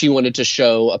 but she wanted to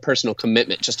show a personal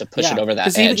commitment just to push it over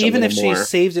that edge. Even if she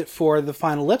saved it for the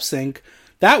final lip sync,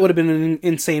 that would have been an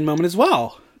insane moment as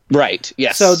well. Right.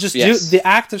 Yes. So just do the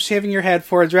act of shaving your head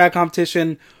for a drag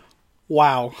competition.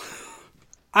 Wow.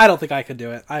 I don't think I could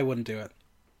do it. I wouldn't do it.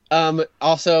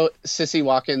 Also, Sissy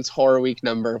Watkins' Horror Week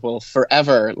number will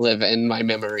forever live in my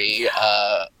memory.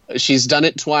 She's done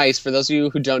it twice. For those of you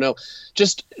who don't know,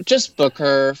 just book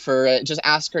her just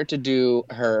ask her to do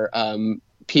her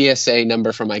PSA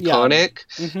number from Iconic,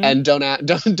 and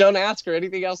don't ask her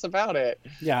anything else about it.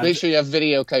 Yeah, make sure you have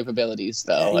video capabilities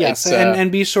though. Yes,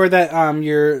 and be sure that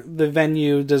the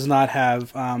venue does not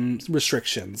have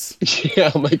restrictions.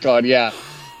 Yeah, oh my god, yeah.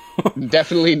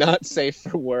 Definitely not safe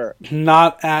for work.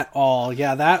 Not at all.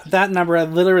 Yeah, that number,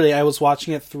 I was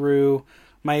watching it through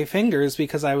my fingers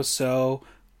because I was so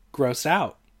grossed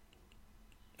out.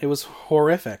 It was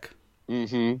horrific.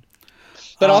 Mm-hmm.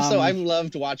 But also, I've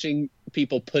loved watching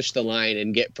people push the line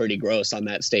and get pretty gross on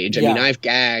that stage. I mean, I've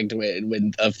gagged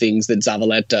with of things that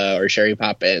Zavaleta or Sherry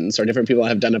Poppins or different people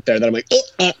have done up there that I'm like,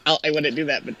 I wouldn't do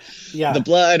that. But the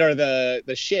blood or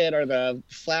the shit or the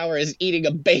flour is eating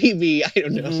a baby. I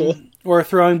don't know. Mm-hmm. Or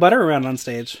throwing butter around on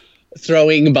stage.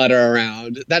 Throwing butter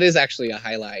around. That is actually a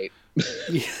highlight.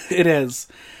 It is.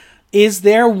 Is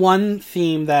there one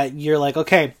theme that you're like,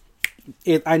 okay,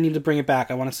 I need to bring it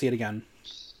back. I want to see it again.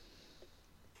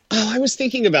 Oh, I was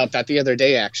thinking about that the other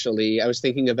day, actually. I was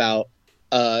thinking about,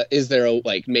 is there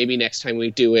maybe next time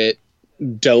we do it,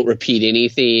 don't repeat any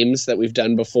themes that we've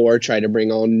done before. Try to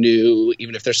bring on new,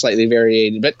 even if they're slightly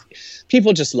varied. But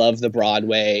people just love the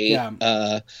Broadway.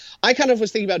 Yeah. I kind of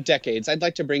was thinking about Decades. I'd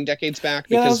like to bring Decades back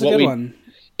because that was a good one.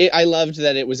 I loved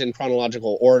that it was in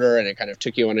chronological order and it kind of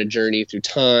took you on a journey through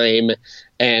time.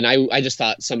 And I just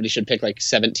thought somebody should pick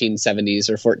 1770s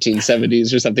or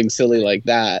 1470s or something silly like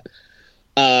that.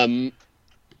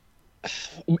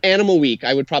 Animal Week,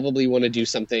 I would probably want to do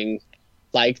something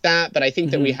like that, but I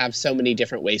think that we have so many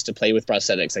different ways to play with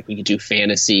prosthetics. Like we could do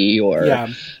fantasy or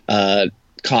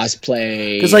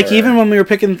cosplay. Because even when we were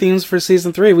picking themes for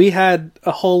season 3, we had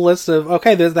a whole list of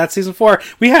that's season 4.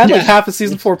 We had half of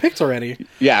season 4 picked already.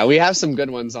 Yeah, we have some good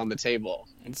ones on the table.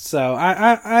 So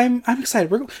I'm excited.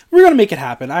 We're gonna make it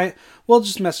happen. We'll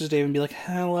just message Dave and be like,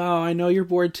 "Hello, I know you're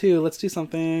bored too. Let's do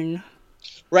something."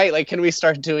 Right, can we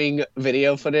start doing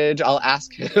video footage? I'll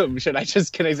ask him, can I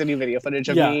send you video footage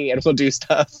of me and we'll do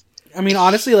stuff? I mean,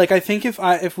 honestly, I think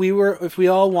if we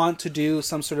all want to do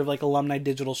some sort of alumni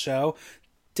digital show,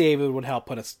 David would help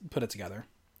put it together.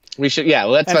 We should,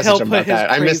 let's message him about that.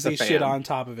 I miss the fan. Shit on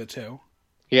top of it too.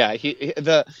 Yeah,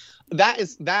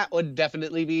 that would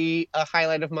definitely be a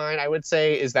highlight of mine. I would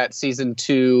say is that season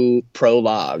 2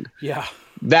 prologue. Yeah.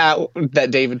 That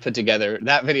David put together.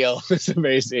 That video was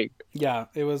amazing. Yeah,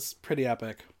 it was pretty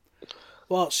epic.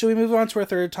 Well, should we move on to our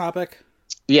third topic?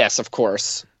 Yes, of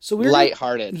course. So we're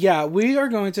lighthearted. We are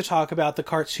going to talk about the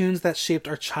cartoons that shaped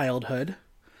our childhood.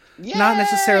 Yay! Not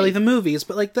necessarily the movies,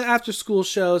 but the after-school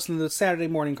shows and the Saturday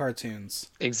morning cartoons.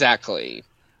 Exactly.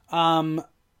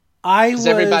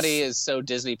 Everybody is so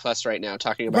Disney Plus right now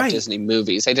talking about Disney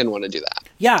movies. I didn't want to do that.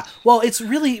 Yeah, well, it's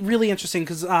really, really interesting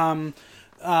because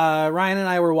Ryan and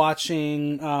I were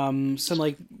watching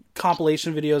some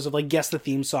compilation videos of guess the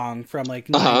theme song from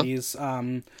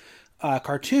 90s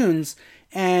cartoons,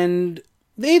 and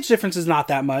the age difference is not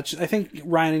that much. I think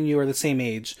Ryan and you are the same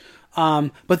age,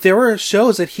 but there were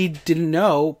shows that he didn't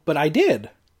know, but I did.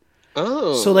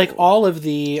 Oh, so all of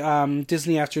the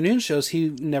Disney afternoon shows he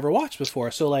never watched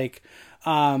before. So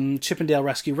Chippendale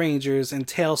Rescue Rangers and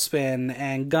Tailspin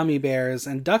and Gummy Bears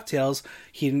and DuckTales,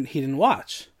 he didn't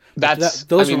watch.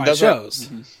 Those are my shows.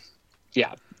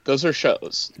 Yeah, those are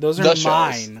shows. Those are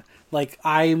mine.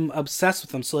 I'm obsessed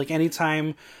with them. So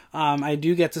anytime I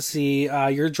do get to see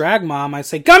your drag mom, I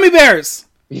say Gummy Bears.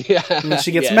 Yeah, and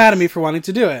she gets mad at me for wanting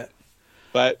to do it.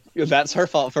 But that's her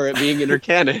fault for it being in her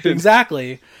canon.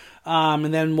 Exactly.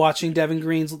 And then watching Devin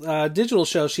Green's digital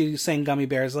show, she sang Gummy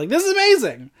Bears. This is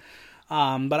amazing.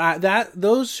 But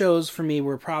those shows for me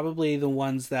were probably the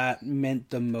ones that meant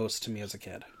the most to me as a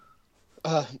kid.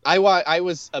 I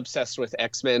was obsessed with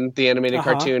X-Men, the animated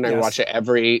cartoon. I watch it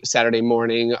every Saturday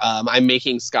morning. I'm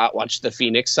making Scott watch the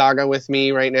Phoenix Saga with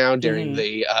me right now during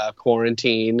the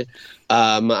quarantine.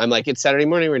 I'm like, it's Saturday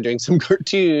morning. We're doing some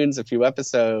cartoons, a few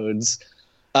episodes.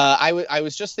 I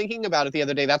was just thinking about it the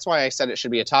other day. That's why I said it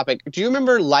should be a topic. Do you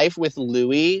remember Life with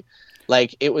Louie?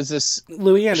 Like, it was this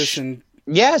Louie Anderson.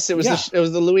 Yes, it was it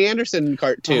was the Louie Anderson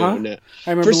cartoon. I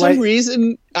remember for some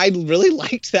reason, I really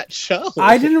liked that show.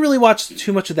 I didn't really watch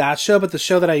too much of that show, but the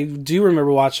show that I do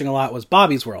remember watching a lot was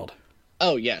Bobby's World.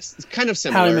 Oh, yes. It's kind of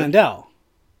similar. Howie Mandel.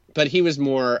 But he was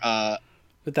more...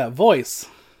 with that voice.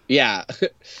 Yeah.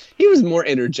 He was more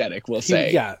energetic, we'll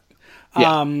say. Yeah.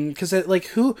 Because,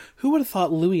 who would have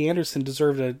thought Louie Anderson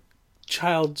deserved a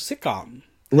child sitcom?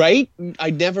 Right? I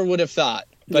never would have thought.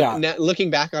 But looking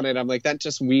back on it, I'm like, that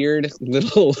just weird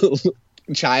little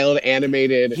child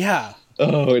animated. Yeah.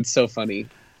 Oh, it's so funny.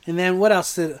 And then what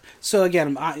else so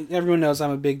again, everyone knows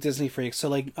I'm a big Disney freak.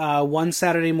 So one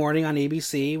Saturday morning on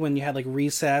ABC when you had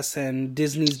Recess and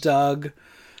Disney's Doug.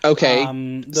 Okay.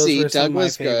 Doug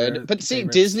was good. But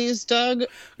favorites. Disney's Doug,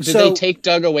 did they take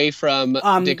Doug away from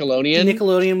Nickelodeon?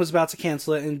 Nickelodeon was about to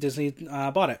cancel it and Disney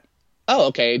bought it. Oh,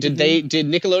 okay. Did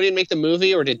Nickelodeon make the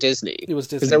movie or did Disney? It was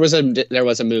Disney. Because there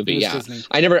was a movie. It was Disney.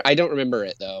 I don't remember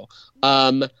it though.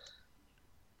 I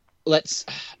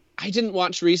didn't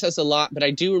watch Recess a lot, but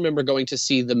I do remember going to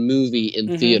see the movie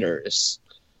in theaters.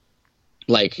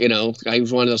 I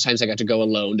was one of those times I got to go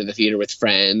alone to the theater with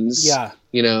friends. Yeah.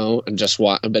 And just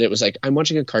watch. But it was like, I'm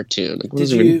watching a cartoon.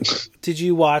 Did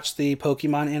you watch the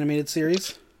Pokemon animated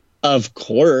series? Of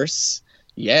course.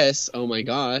 Yes. Oh my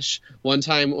gosh. One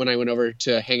time when I went over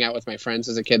to hang out with my friends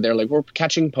as a kid, they're like, we're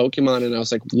catching Pokemon. And I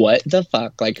was like, what the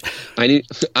fuck?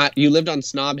 You lived on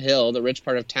Snob Hill, the rich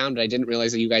part of town, but I didn't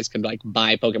realize that you guys could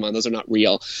buy Pokemon. Those are not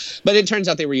real. But it turns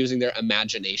out they were using their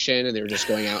imagination and they were just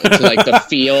going out into the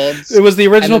fields. It was the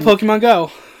original Pokemon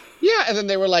Go. Yeah, and then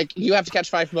they were like, you have to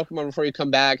catch 5 Pokemon before you come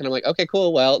back. And I'm like, okay,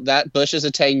 cool. Well, that bush is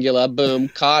a Tangela. Boom,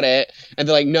 caught it. And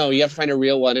they're like, no, you have to find a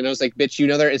real one. And I was like, bitch,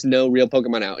 there is no real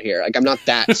Pokemon out here. I'm not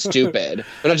that stupid.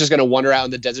 I'm not just going to wander out in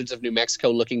the deserts of New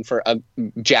Mexico looking for a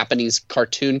Japanese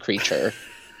cartoon creature.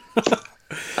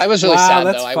 I was really sad,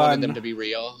 though. I wanted them to be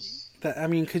real.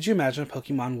 Could you imagine if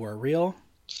Pokemon were real?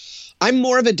 I'm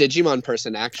more of a Digimon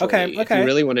person, actually. Okay. If you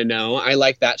really want to know. I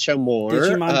like that show more.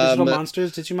 Digimon, Digital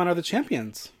Monsters, Digimon are the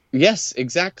champions. Yes,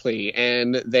 exactly.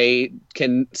 And they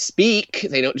can speak.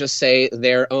 They don't just say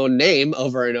their own name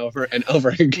over and over and over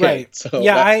again. Right. So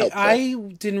yeah, I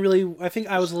didn't really... I think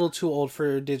I was a little too old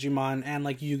for Digimon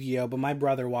and Yu-Gi-Oh! But my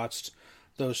brother watched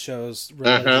those shows.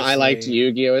 I liked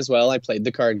Yu-Gi-Oh! As well. I played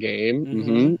the card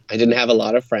game. I didn't have a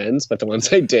lot of friends, but the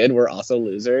ones I did were also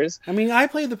losers. I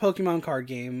played the Pokemon card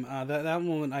game. That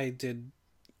one I did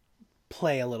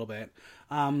play a little bit.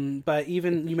 But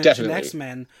even you mentioned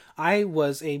X-Men, I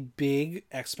was a big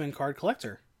X-Men card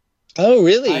collector. Oh,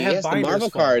 really? Yes, the Marvel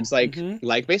cards,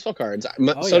 like baseball cards.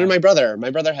 So did my brother. My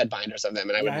brother had binders of them,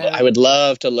 and I would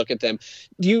love to look at them.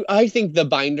 I think the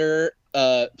binder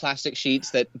plastic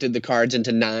sheets that did the cards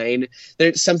into 9,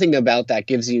 there's something about that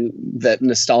gives you that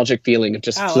nostalgic feeling of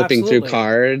just flipping through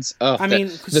cards. Oh, the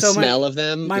smell of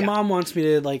them. My mom wants me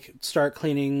to start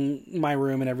cleaning my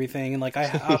room and everything, and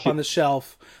up on the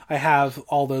shelf I have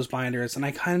all those binders, and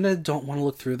I kind of don't want to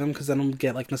look through them because then I'll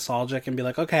get nostalgic and be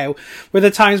like, okay, were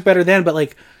the times better then?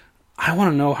 But I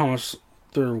want to know how much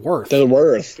they're worth.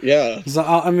 Yeah. So,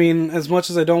 as much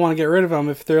as I don't want to get rid of them,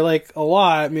 if they're a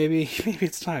lot, maybe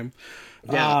it's time.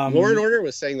 Yeah, Lauren Order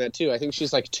was saying that too. I think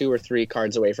she's 2 or 3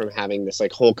 cards away from having this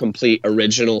whole complete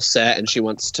original set, and she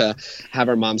wants to have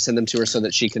her mom send them to her so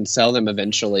that she can sell them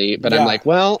eventually. But I'm like,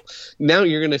 well, now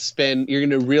you're gonna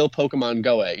real Pokemon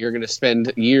Go it. You're gonna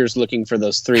spend years looking for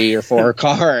those 3 or 4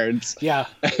 cards. Yeah,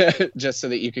 just so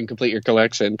that you can complete your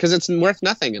collection, because it's worth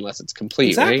nothing unless it's complete.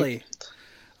 Exactly.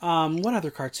 Right? What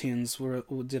other cartoons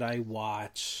did I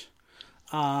watch?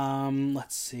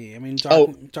 Let's see.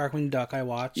 Darkwing Duck I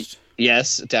watched.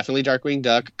 Yes, definitely Darkwing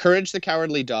Duck. Courage the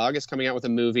Cowardly Dog is coming out with a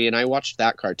movie, and I watched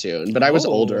that cartoon. But I was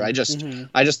older. I just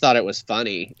thought it was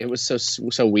funny. It was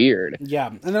so weird. Yeah,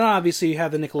 and then obviously you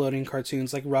have the Nickelodeon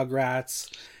cartoons like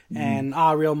Rugrats and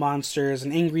Real Monsters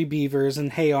and Angry Beavers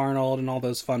and Hey Arnold and all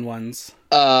those fun ones.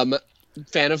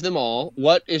 Fan of them all.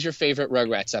 What is your favorite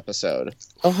Rugrats episode?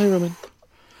 Oh, hi, Roman.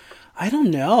 I don't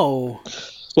know.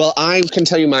 Well, I can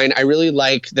tell you mine. I really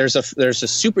like there's a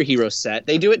superhero set.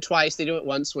 They do it twice. They do it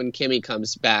once when Kimmy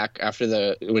comes back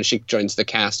when she joins the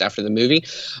cast after the movie,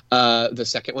 the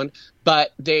second one.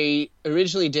 But they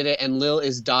originally did it, and Lil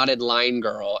is Dotted Line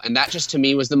Girl, and that just to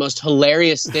me was the most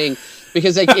hilarious thing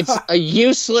because like it's a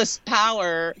useless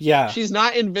power. Yeah, she's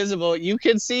not invisible. You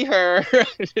can see her.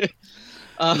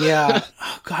 Yeah.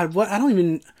 Oh God, what I don't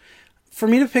even. For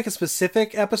me to pick a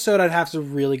specific episode, I'd have to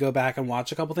really go back and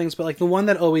watch a couple things. But like the one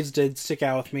that always did stick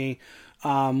out with me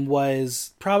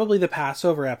was probably the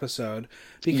Passover episode.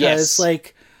 Because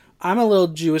like I'm a little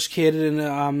Jewish kid in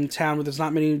a town where there's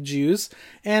not many Jews.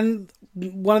 And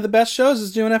one of the best shows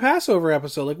is doing a Passover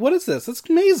episode. Like, what is this? That's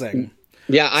amazing.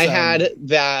 Yeah, I had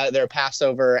their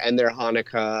Passover and their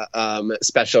Hanukkah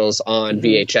specials on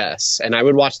VHS. And I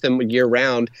would watch them year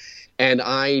round. And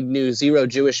I knew zero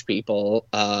Jewish people.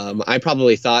 I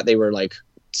probably thought they were like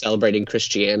celebrating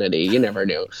Christianity. You never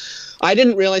knew. I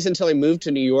didn't realize until I moved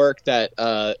to New York that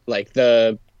like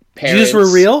the parents... Jews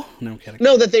were real? No, I'm kidding.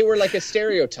 No, that they were like a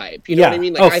stereotype. You know what I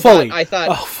mean? Like I thought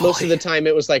most of the time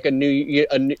it was like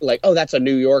that's a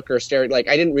New Yorker stereotype. Like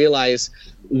I didn't realize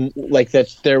like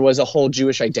that there was a whole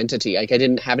Jewish identity. Like I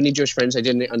didn't have any Jewish friends. I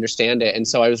didn't understand it. And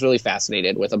so I was really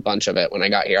fascinated with a bunch of it when I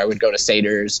got here. I would go to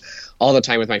Seder's all the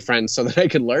time with my friends so that I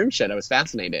could learn shit. I was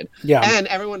fascinated. Yeah. And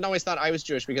everyone always thought I was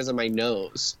Jewish because of my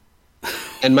nose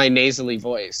and my nasally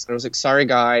voice. And I was like, sorry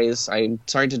guys, I'm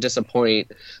sorry to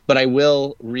disappoint, but I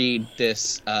will read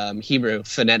this Hebrew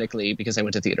phonetically because I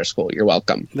went to theater school. You're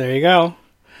welcome. There you go.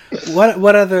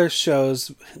 What other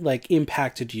shows like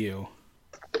impacted you?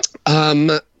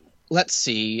 Let's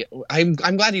see. I'm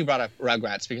glad you brought up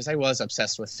Rugrats because I was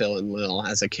obsessed with Phil and Lil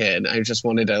as a kid. I just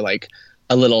wanted a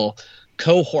little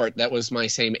cohort that was my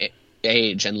same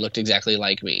age and looked exactly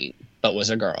like me, but was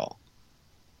a girl.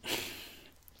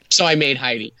 So I made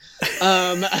Heidi.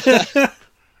 Let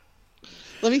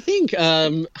me think.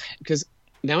 Because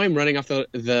now I'm running off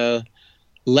the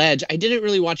ledge. I didn't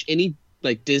really watch any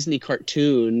like Disney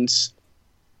cartoons.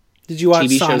 Did you watch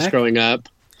TV Sonic? Shows growing up?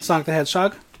 Sonic the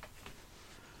Hedgehog?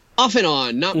 Off and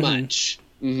on, not much.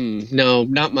 No,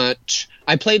 not much.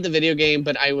 I played the video game,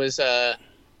 but I was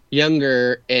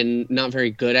younger and not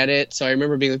very good at it. So I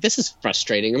remember being like, this is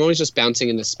frustrating. I'm always just bouncing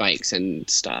into spikes and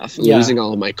stuff, losing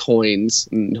all of my coins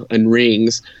and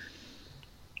rings.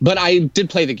 But I did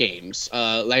play the games.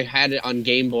 I had it on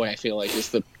Game Boy, I feel like. Is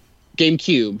the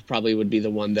GameCube probably would be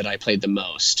the one that I played the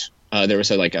most. There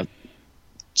was a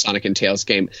Sonic and Tails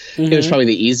game. It was probably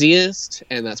the easiest,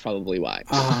 and that's probably why.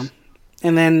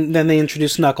 And then they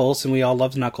introduced Knuckles, and we all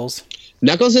loved Knuckles.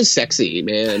 Knuckles is sexy,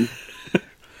 man.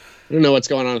 I don't know what's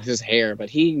going on with his hair, but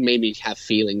he made me have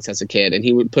feelings as a kid. And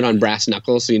he would put on brass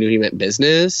knuckles so you knew he meant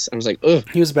business. I was like, ugh.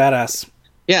 He was badass.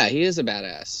 Yeah, he is a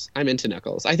badass. I'm into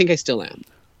Knuckles. I think I still am.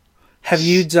 Have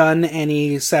you done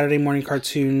any Saturday morning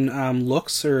cartoon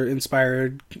looks or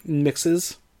inspired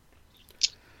mixes?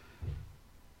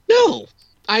 No.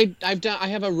 I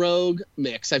have a rogue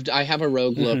mix. I have a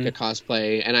rogue look at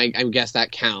cosplay, and I guess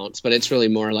that counts, but it's really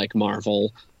more like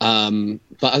Marvel. But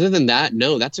other than that,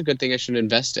 no, that's a good thing I should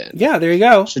invest in. Yeah, there you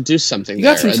go. Should do something. You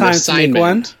got some time to make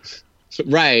one.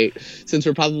 Right, since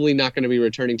we're probably not going to be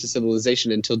returning to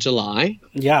civilization until July.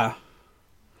 Yeah.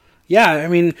 Yeah, I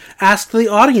mean, ask the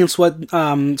audience what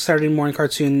Saturday morning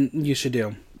cartoon you should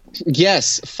do.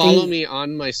 Yes, follow me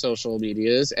on my social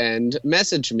medias and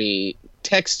message me.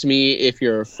 Text me if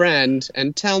you're a friend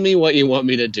and tell me what you want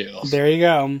me to do. There you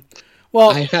go.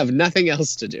 Well, I have nothing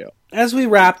else to do. As we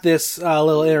wrap this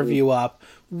little interview up,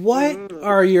 what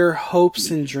are your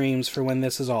hopes and dreams for when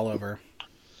this is all over?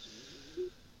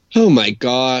 Oh my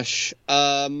gosh.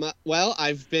 Well,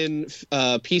 I've been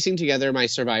piecing together my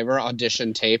Survivor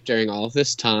audition tape during all of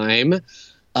this time.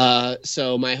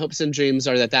 So my hopes and dreams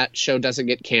are that show doesn't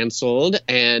get canceled.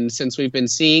 And since we've been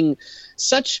seeing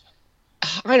such...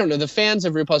 I don't know, the fans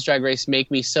of RuPaul's Drag Race make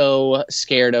me so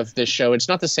scared of this show. It's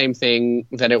not the same thing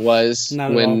that it was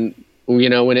when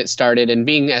it started. And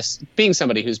being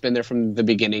somebody who's been there from the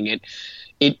beginning,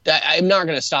 I'm not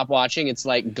going to stop watching. It's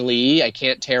like Glee. I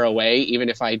can't tear away, even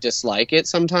if I dislike it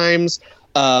sometimes.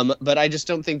 But I just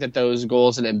don't think that those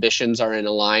goals and ambitions are in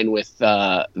line with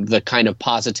the kind of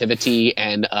positivity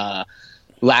and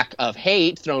lack of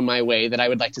hate thrown my way that I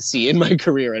would like to see in my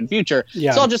career and future.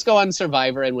 Yeah. So I'll just go on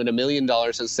Survivor and win $1 million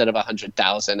instead of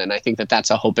 100,000. And I think that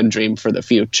that's a hope and dream for the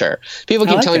future. People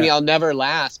keep telling me I'll never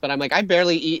last, but I'm like, I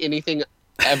barely eat anything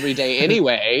every day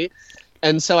anyway.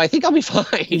 And so I think I'll be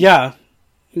fine. Yeah.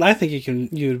 I think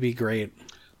you would be great.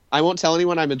 I won't tell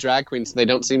anyone I'm a drag queen so they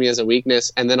don't see me as a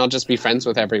weakness. And then I'll just be friends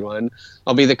with everyone.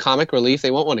 I'll be the comic relief. They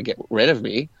won't want to get rid of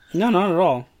me. No, not at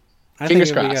all.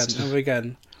 Fingers crossed. It'll be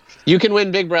good. You can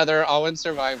win Big Brother. I'll win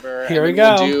Survivor. Here we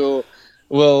go.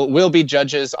 We'll be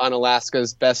judges on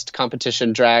Alaska's best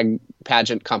competition drag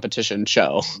pageant competition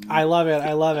show. I love it.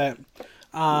 I love it.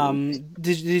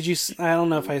 Did you? I don't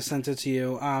know if I sent it to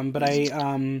you. But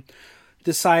I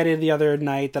decided the other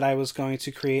night that I was going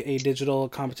to create a digital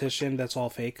competition that's all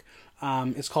fake.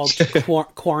 It's called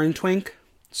Quarantwink.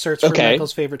 Search for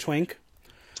Michael's favorite twink.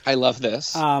 I love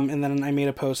this. And then I made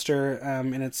a poster,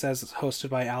 and it says it's hosted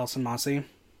by Allison Mossy.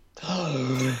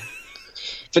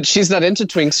 But she's not into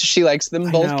twinks. She likes them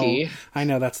bulky. I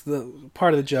know. That's the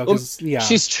part of the joke. Yeah,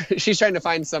 she's trying to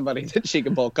find somebody that she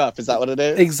can bulk up. Is that what it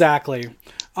is? Exactly.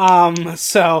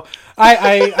 So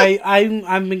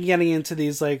I'm getting into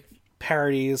these like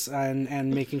parodies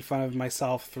and making fun of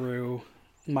myself through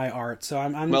my art. So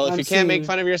if you can't make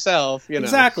fun of yourself, you know.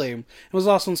 Exactly. It was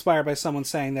also inspired by someone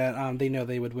saying that they know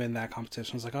they would win that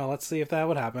competition. I was like, oh, let's see if that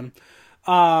would happen.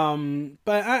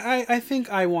 But I think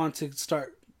I want to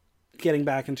start getting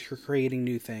back into creating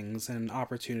new things and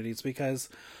opportunities because,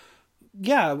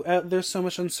 there's so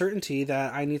much uncertainty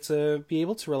that I need to be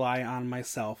able to rely on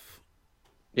myself.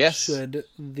 Yes. Should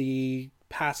the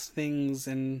past things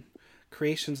and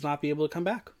creations not be able to come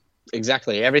back.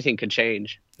 Exactly. Everything could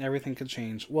change. Everything could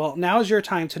change. Well, now is your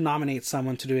time to nominate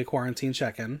someone to do a quarantine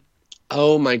check-in.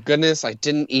 Oh my goodness. I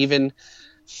didn't even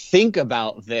think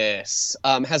about this.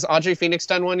 Has Audrey Phoenix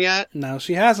done one yet? No,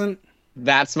 she hasn't.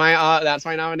 That's my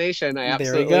nomination. I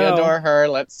absolutely adore her.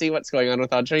 Let's see what's going on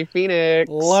with Audrey Phoenix.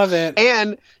 Love it.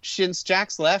 And since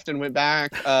Jax left and went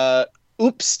back,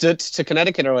 to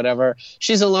Connecticut or whatever,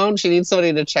 she's alone. She needs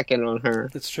somebody to check in on her.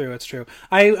 It's true. It's true.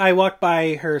 I walked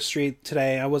by her street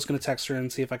today. I was going to text her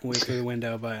and see if I can wave through the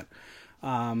window, but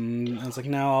I was like,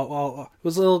 no. It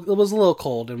was a little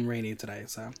cold and rainy today,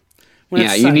 so.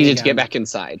 You needed to get back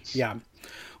inside. Yeah.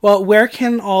 Well, where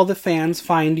can all the fans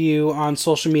find you on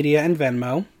social media and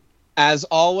Venmo? As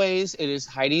always, it is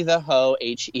Heidi the Ho,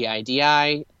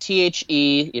 HEIDI,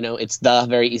 THE, it's the,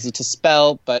 very easy to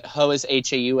spell, but Ho is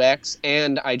HAUX,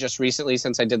 and I just recently,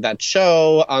 since I did that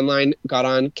show online, got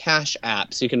on Cash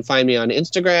App, so you can find me on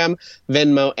Instagram,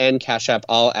 Venmo, and Cash App,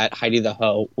 all at Heidi the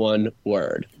Ho, one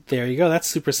word. There you go, that's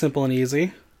super simple and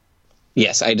easy.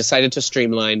 Yes, I decided to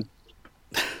streamline.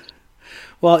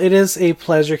 Well, it is a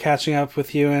pleasure catching up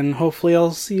with you, and hopefully I'll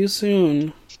see you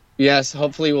soon. Yes,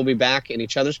 hopefully we'll be back in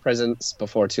each other's presence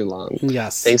before too long.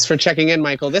 Yes. Thanks for checking in,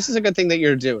 Michael. This is a good thing that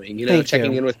you're doing,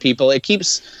 checking in with people. It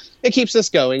keeps us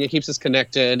going, it keeps us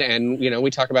connected, and, we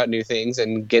talk about new things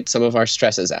and get some of our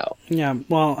stresses out. Yeah,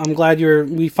 well, I'm glad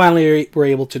we finally were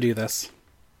able to do this.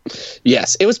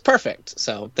 Yes, it was perfect.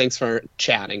 So thanks for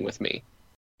chatting with me.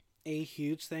 A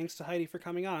huge thanks to Heidi for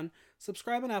coming on.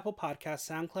 Subscribe on Apple Podcasts,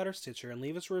 SoundCloud, or Stitcher, and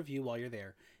leave us a review while you're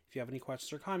there. If you have any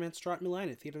questions or comments, drop me a line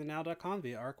at theaterthenow.com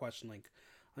via our question link.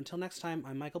 Until next time,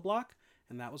 I'm Michael Block,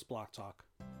 and that was Block Talk.